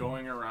just like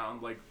going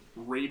around like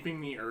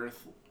raping the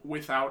earth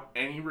without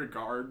any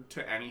regard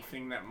to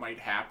anything that might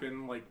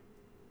happen like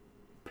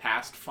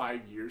past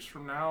 5 years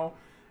from now.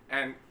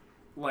 And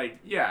like,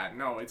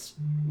 it's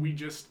we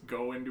just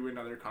go into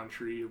another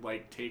country,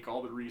 like take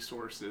all the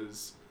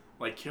resources,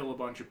 like kill a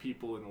bunch of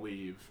people and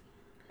leave.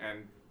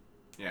 And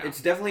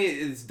it's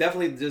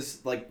definitely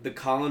just like the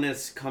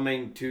colonists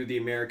coming to the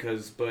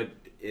Americas, but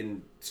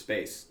in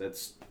space.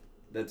 That's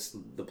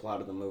the plot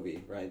of the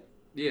movie, right?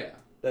 Yeah.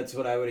 That's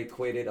what I would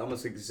equate it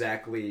almost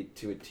exactly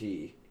to a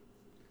T.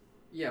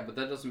 Yeah, but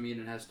that doesn't mean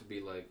it has to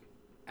be like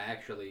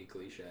actually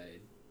cliched.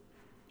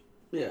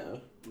 Yeah.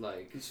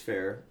 Like, it's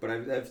fair, but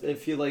I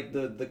feel like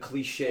the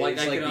cliche like,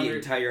 is like the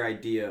entire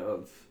idea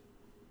of.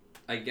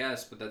 I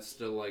guess, but that's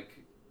still like,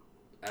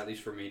 at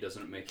least for me,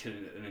 doesn't make it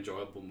an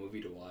enjoyable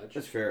movie to watch.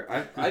 That's fair.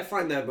 I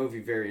find that movie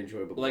very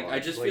enjoyable. Like, to watch. I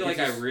just feel like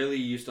I really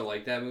used to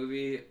like that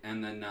movie,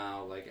 and then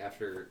now, like,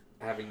 after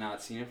having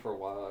not seen it for a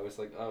while, I was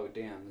like, oh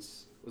damn,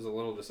 this was a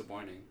little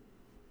disappointing.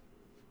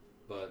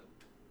 But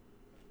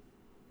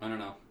I don't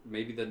know.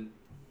 Maybe the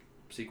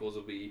sequels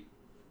will be.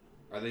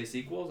 Are they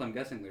sequels? I'm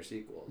guessing they're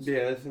sequels.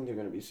 Yeah, I think they're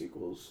gonna be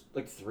sequels.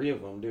 Like 3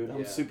 of them, dude.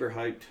 I'm super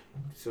hyped.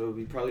 So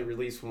we probably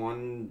release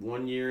one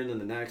year and then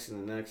the next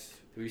and the next.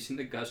 Have you seen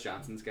the Gus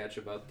Johnson sketch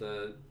about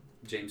the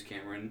James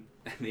Cameron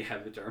and the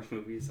Avatar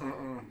movies?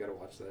 You gotta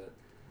watch that.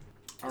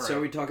 All right. So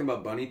are we talking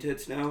about bunny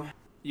tits now?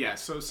 Yeah,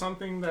 so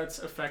something that's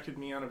affected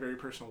me on a very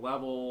personal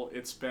level.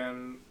 It's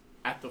been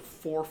at the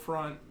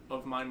forefront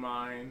of my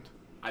mind.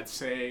 I'd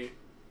say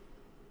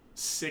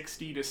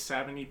 60 to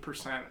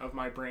 70% of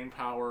my brain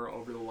power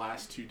over the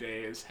last 2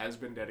 days has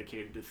been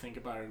dedicated to think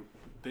about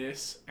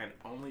this and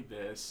only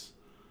this.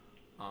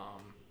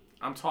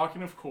 I'm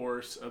talking, of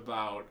course,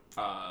 about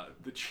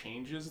the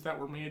changes that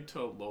were made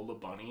to Lola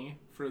Bunny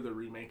for the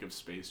remake of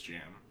Space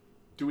Jam.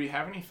 Do we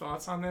have any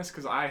thoughts on this?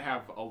 Because I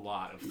have a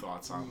lot of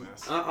thoughts on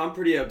this. I'm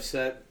pretty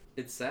upset.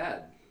 It's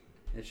sad.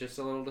 It's just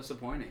a little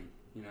disappointing.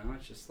 You know,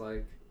 it's just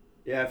like...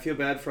 Yeah, I feel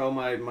bad for all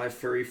my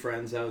furry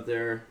friends out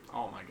there.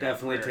 Oh my god.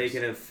 Definitely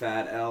taking a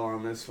fat L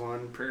on this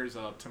one. Prayers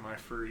up to my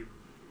furry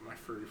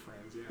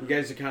friends, yeah. You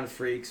guys are kind of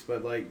freaks,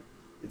 but like,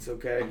 it's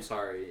okay. I'm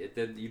sorry.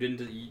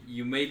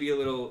 You may be a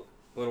little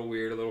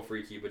weird, a little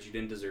freaky, but you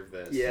didn't deserve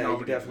this. Yeah,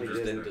 you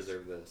definitely didn't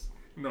deserve this.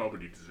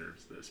 Nobody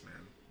deserves this,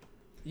 man.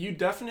 You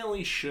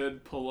definitely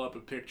should pull up a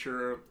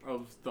picture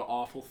of the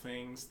awful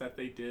things that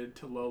they did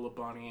to Lola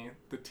Bunny,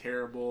 the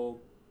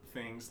terrible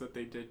things that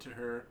they did to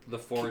her. The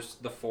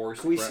forced.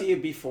 Can we see a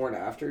before and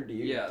after? Do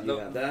you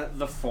have that?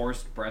 The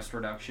forced breast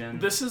reduction.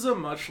 This is a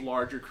much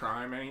larger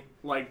crime,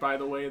 by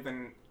the way,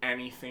 than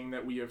anything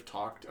that we have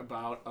talked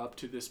about up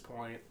to this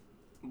point.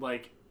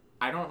 Like,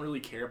 I don't really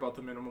care about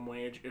the minimum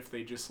wage if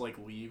they just like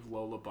leave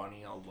Lola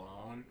Bunny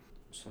alone.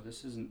 So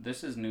this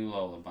is new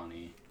Lola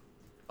Bunny.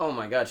 Oh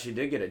my god, she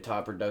did get a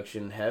top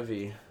reduction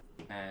heavy.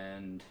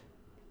 And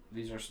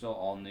these are still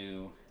all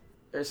new.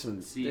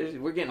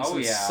 We're getting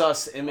some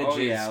sus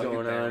images going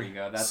on. There we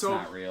go. That's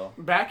not real.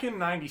 Back in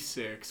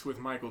 '96 with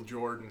Michael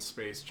Jordan's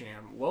Space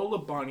Jam, Lola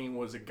Bunny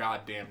was a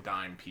goddamn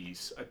dime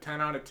piece. A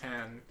 10 out of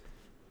 10.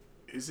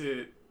 Is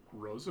it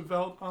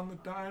Roosevelt on the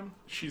dime?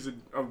 She's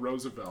a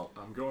Roosevelt.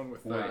 I'm going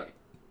with that. Wait.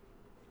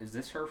 Is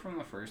this her from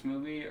the first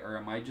movie? Or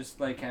am I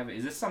just like having...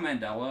 Is this some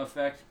Mandela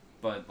effect?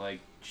 But like...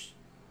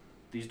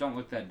 These don't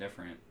look that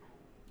different.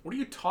 What are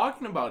you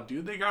talking about,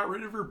 dude? They got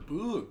rid of her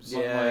boobs.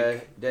 Yeah,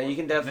 you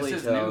can definitely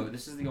tell.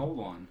 This is the old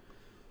one.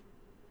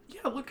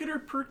 Yeah, look at her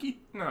perky...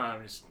 No,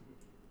 I'm just...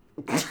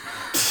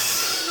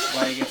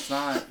 Like, it's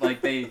not...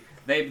 Like, they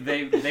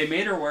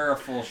made her wear a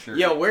full shirt.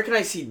 Yo, where can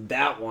I see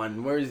that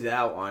one? Where's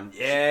that one?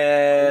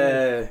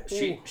 Yeah.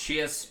 She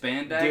has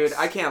spandex. Dude,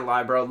 I can't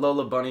lie, bro.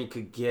 Lola Bunny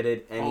could get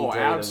it any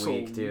day of the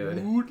week, dude.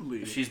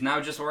 Absolutely. She's now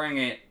just wearing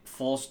a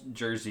full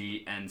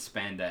jersey and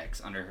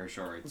spandex under her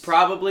shorts.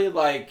 Probably,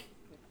 like...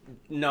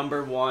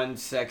 Number 1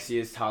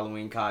 sexiest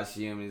Halloween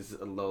costume is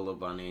a Lola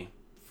Bunny,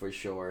 for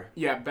sure.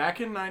 Yeah,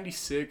 back in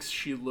 '96,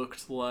 she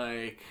looked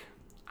like...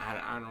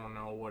 I don't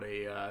know what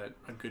a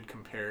good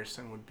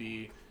comparison would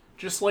be.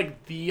 Just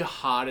like the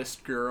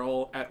hottest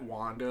girl at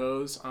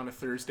Wando's on a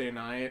Thursday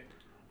night.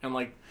 And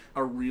like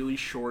a really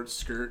short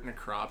skirt and a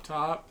crop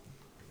top.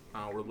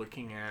 We're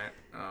looking at...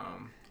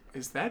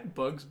 is that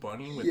Bugs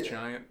Bunny with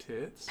giant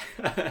tits?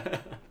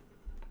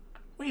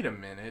 Wait a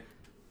minute.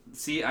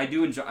 See, I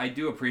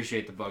do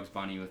appreciate the Bugs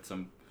Bunny with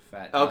some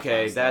fat.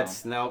 Okay,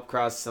 that's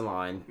cross the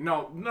line.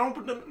 No,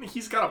 but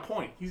he's got a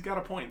point.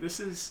 This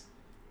is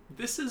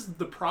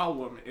the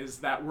problem, is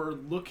that we're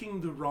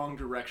looking the wrong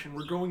direction.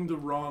 We're going the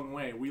wrong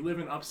way. We live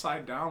in an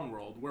upside down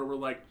world where we're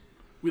like,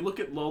 we look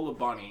at Lola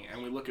Bunny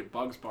and we look at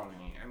Bugs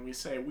Bunny and we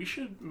say we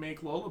should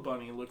make Lola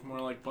Bunny look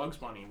more like Bugs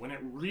Bunny, when it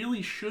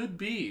really should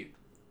be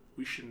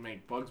we should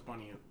make Bugs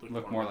Bunny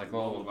look more like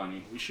Lola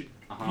Bunny. We should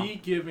be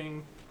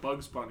giving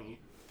Bugs Bunny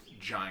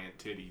giant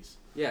titties.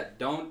 Yeah,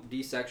 don't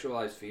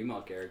desexualize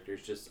female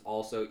characters, just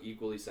also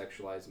equally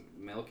sexualize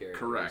male characters.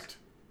 Correct.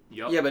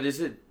 Yep. Yeah, but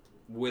is it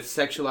with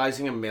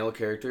sexualizing a male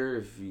character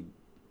if you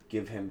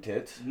give him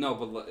tits? No,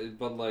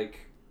 but like,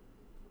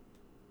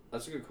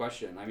 that's a good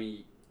question. I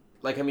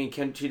mean,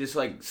 can she just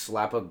like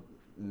slap a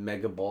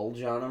mega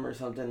bulge on him or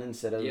something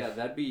instead of... Yeah,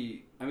 that'd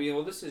be... I mean,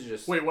 well, this is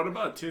just... Wait, what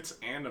about tits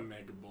and a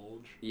mega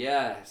bulge?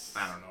 Yes.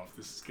 I don't know if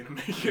this is going to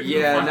make it...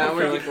 Yeah, now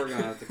we're going to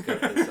have to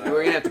cut this out.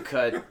 We're going to have to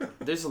cut.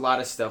 There's a lot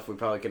of stuff we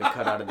probably could have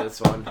cut out of this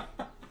one.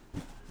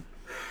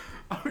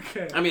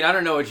 Okay. I mean, I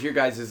don't know what your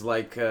guys is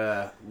like,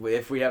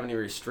 if we have any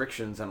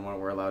restrictions on what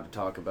we're allowed to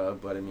talk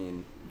about, but I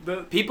mean...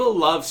 people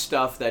love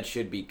stuff that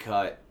should be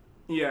cut.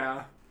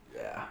 Yeah.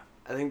 Yeah.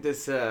 I think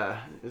this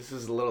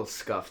was a little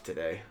scuffed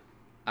today.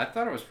 I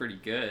thought it was pretty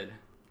good.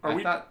 Are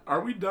we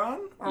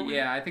done?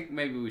 I think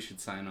maybe we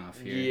should sign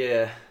off here.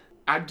 Yeah.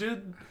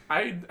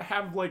 I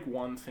have like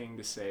one thing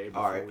to say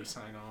before we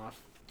sign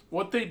off.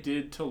 What they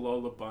did to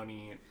Lola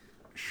Bunny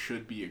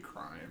should be a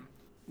crime.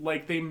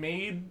 Like, they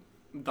made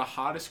the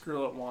hottest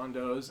girl at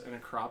Wando's in a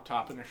crop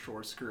top and a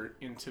short skirt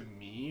into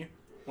me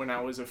when I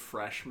was a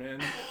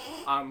freshman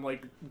on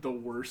like the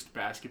worst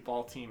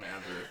basketball team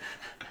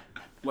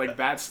ever. Like,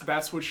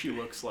 that's what she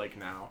looks like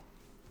now.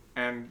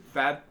 And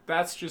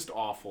that's just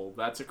awful.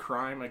 That's a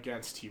crime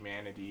against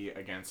humanity,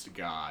 against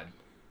God.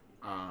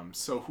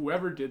 So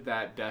whoever did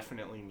that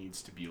definitely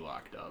needs to be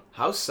locked up.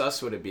 How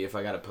sus would it be if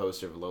I got a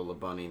poster of Lola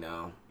Bunny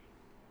now?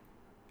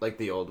 Like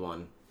the old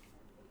one.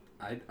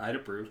 I'd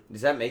approve.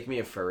 Does that make me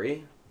a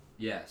furry?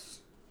 Yes.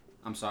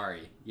 I'm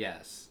sorry.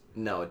 Yes.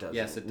 No, it doesn't.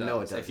 Yes, it does. No,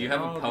 it doesn't. If you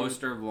have a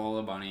poster of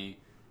Lola Bunny...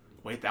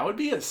 Wait, that would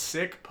be a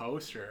sick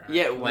poster.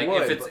 Yeah, like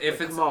would,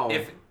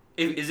 if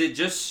is it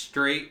just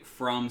straight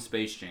from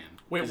Space Jam?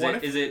 Wait,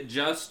 is it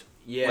just...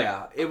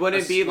 Yeah, it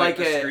wouldn't be like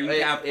a screen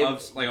cap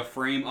of like a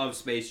frame of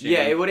Space Jam.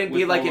 Yeah, it wouldn't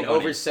be like Lola an Bunny.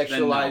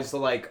 over-sexualized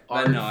like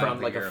art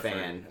from like a furry.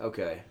 fan.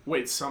 Okay.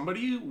 Wait,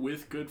 somebody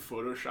with good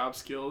Photoshop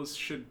skills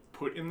should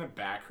put in the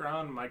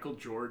background Michael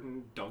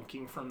Jordan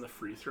dunking from the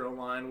free throw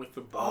line with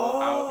the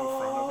ball out in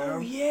front of him. Oh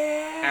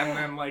yeah. And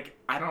then like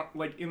I don't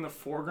like in the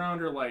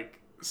foreground or like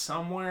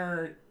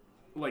somewhere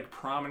like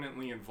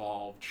prominently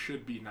involved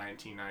should be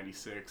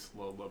 1996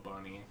 Lola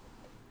Bunny.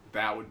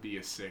 That would be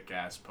a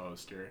sick-ass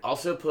poster.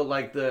 Also put,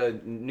 like,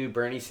 the new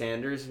Bernie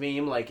Sanders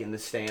meme, like, in the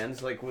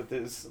stands, like, with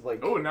his,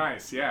 like... Oh,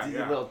 nice. Yeah,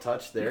 a little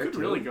touch there, you could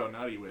really go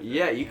nutty with it.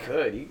 Yeah, you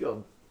could.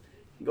 You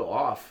go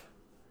off.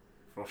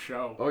 For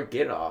sure. Or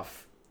get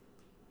off.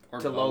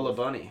 Or to both. Lola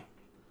Bunny.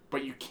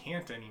 But you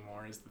can't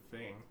anymore is the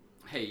thing.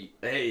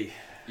 Hey.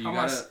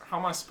 How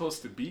am I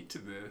supposed to beat to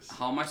this?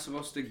 How am I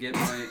supposed to get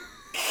my...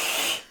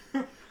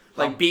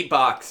 like,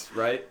 beatbox,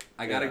 right?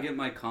 I gotta get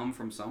my cum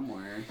from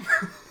somewhere.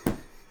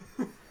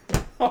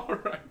 All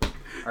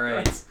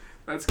right. That's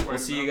quite enough. We'll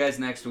see you guys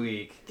next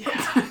week.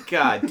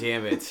 God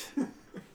damn it.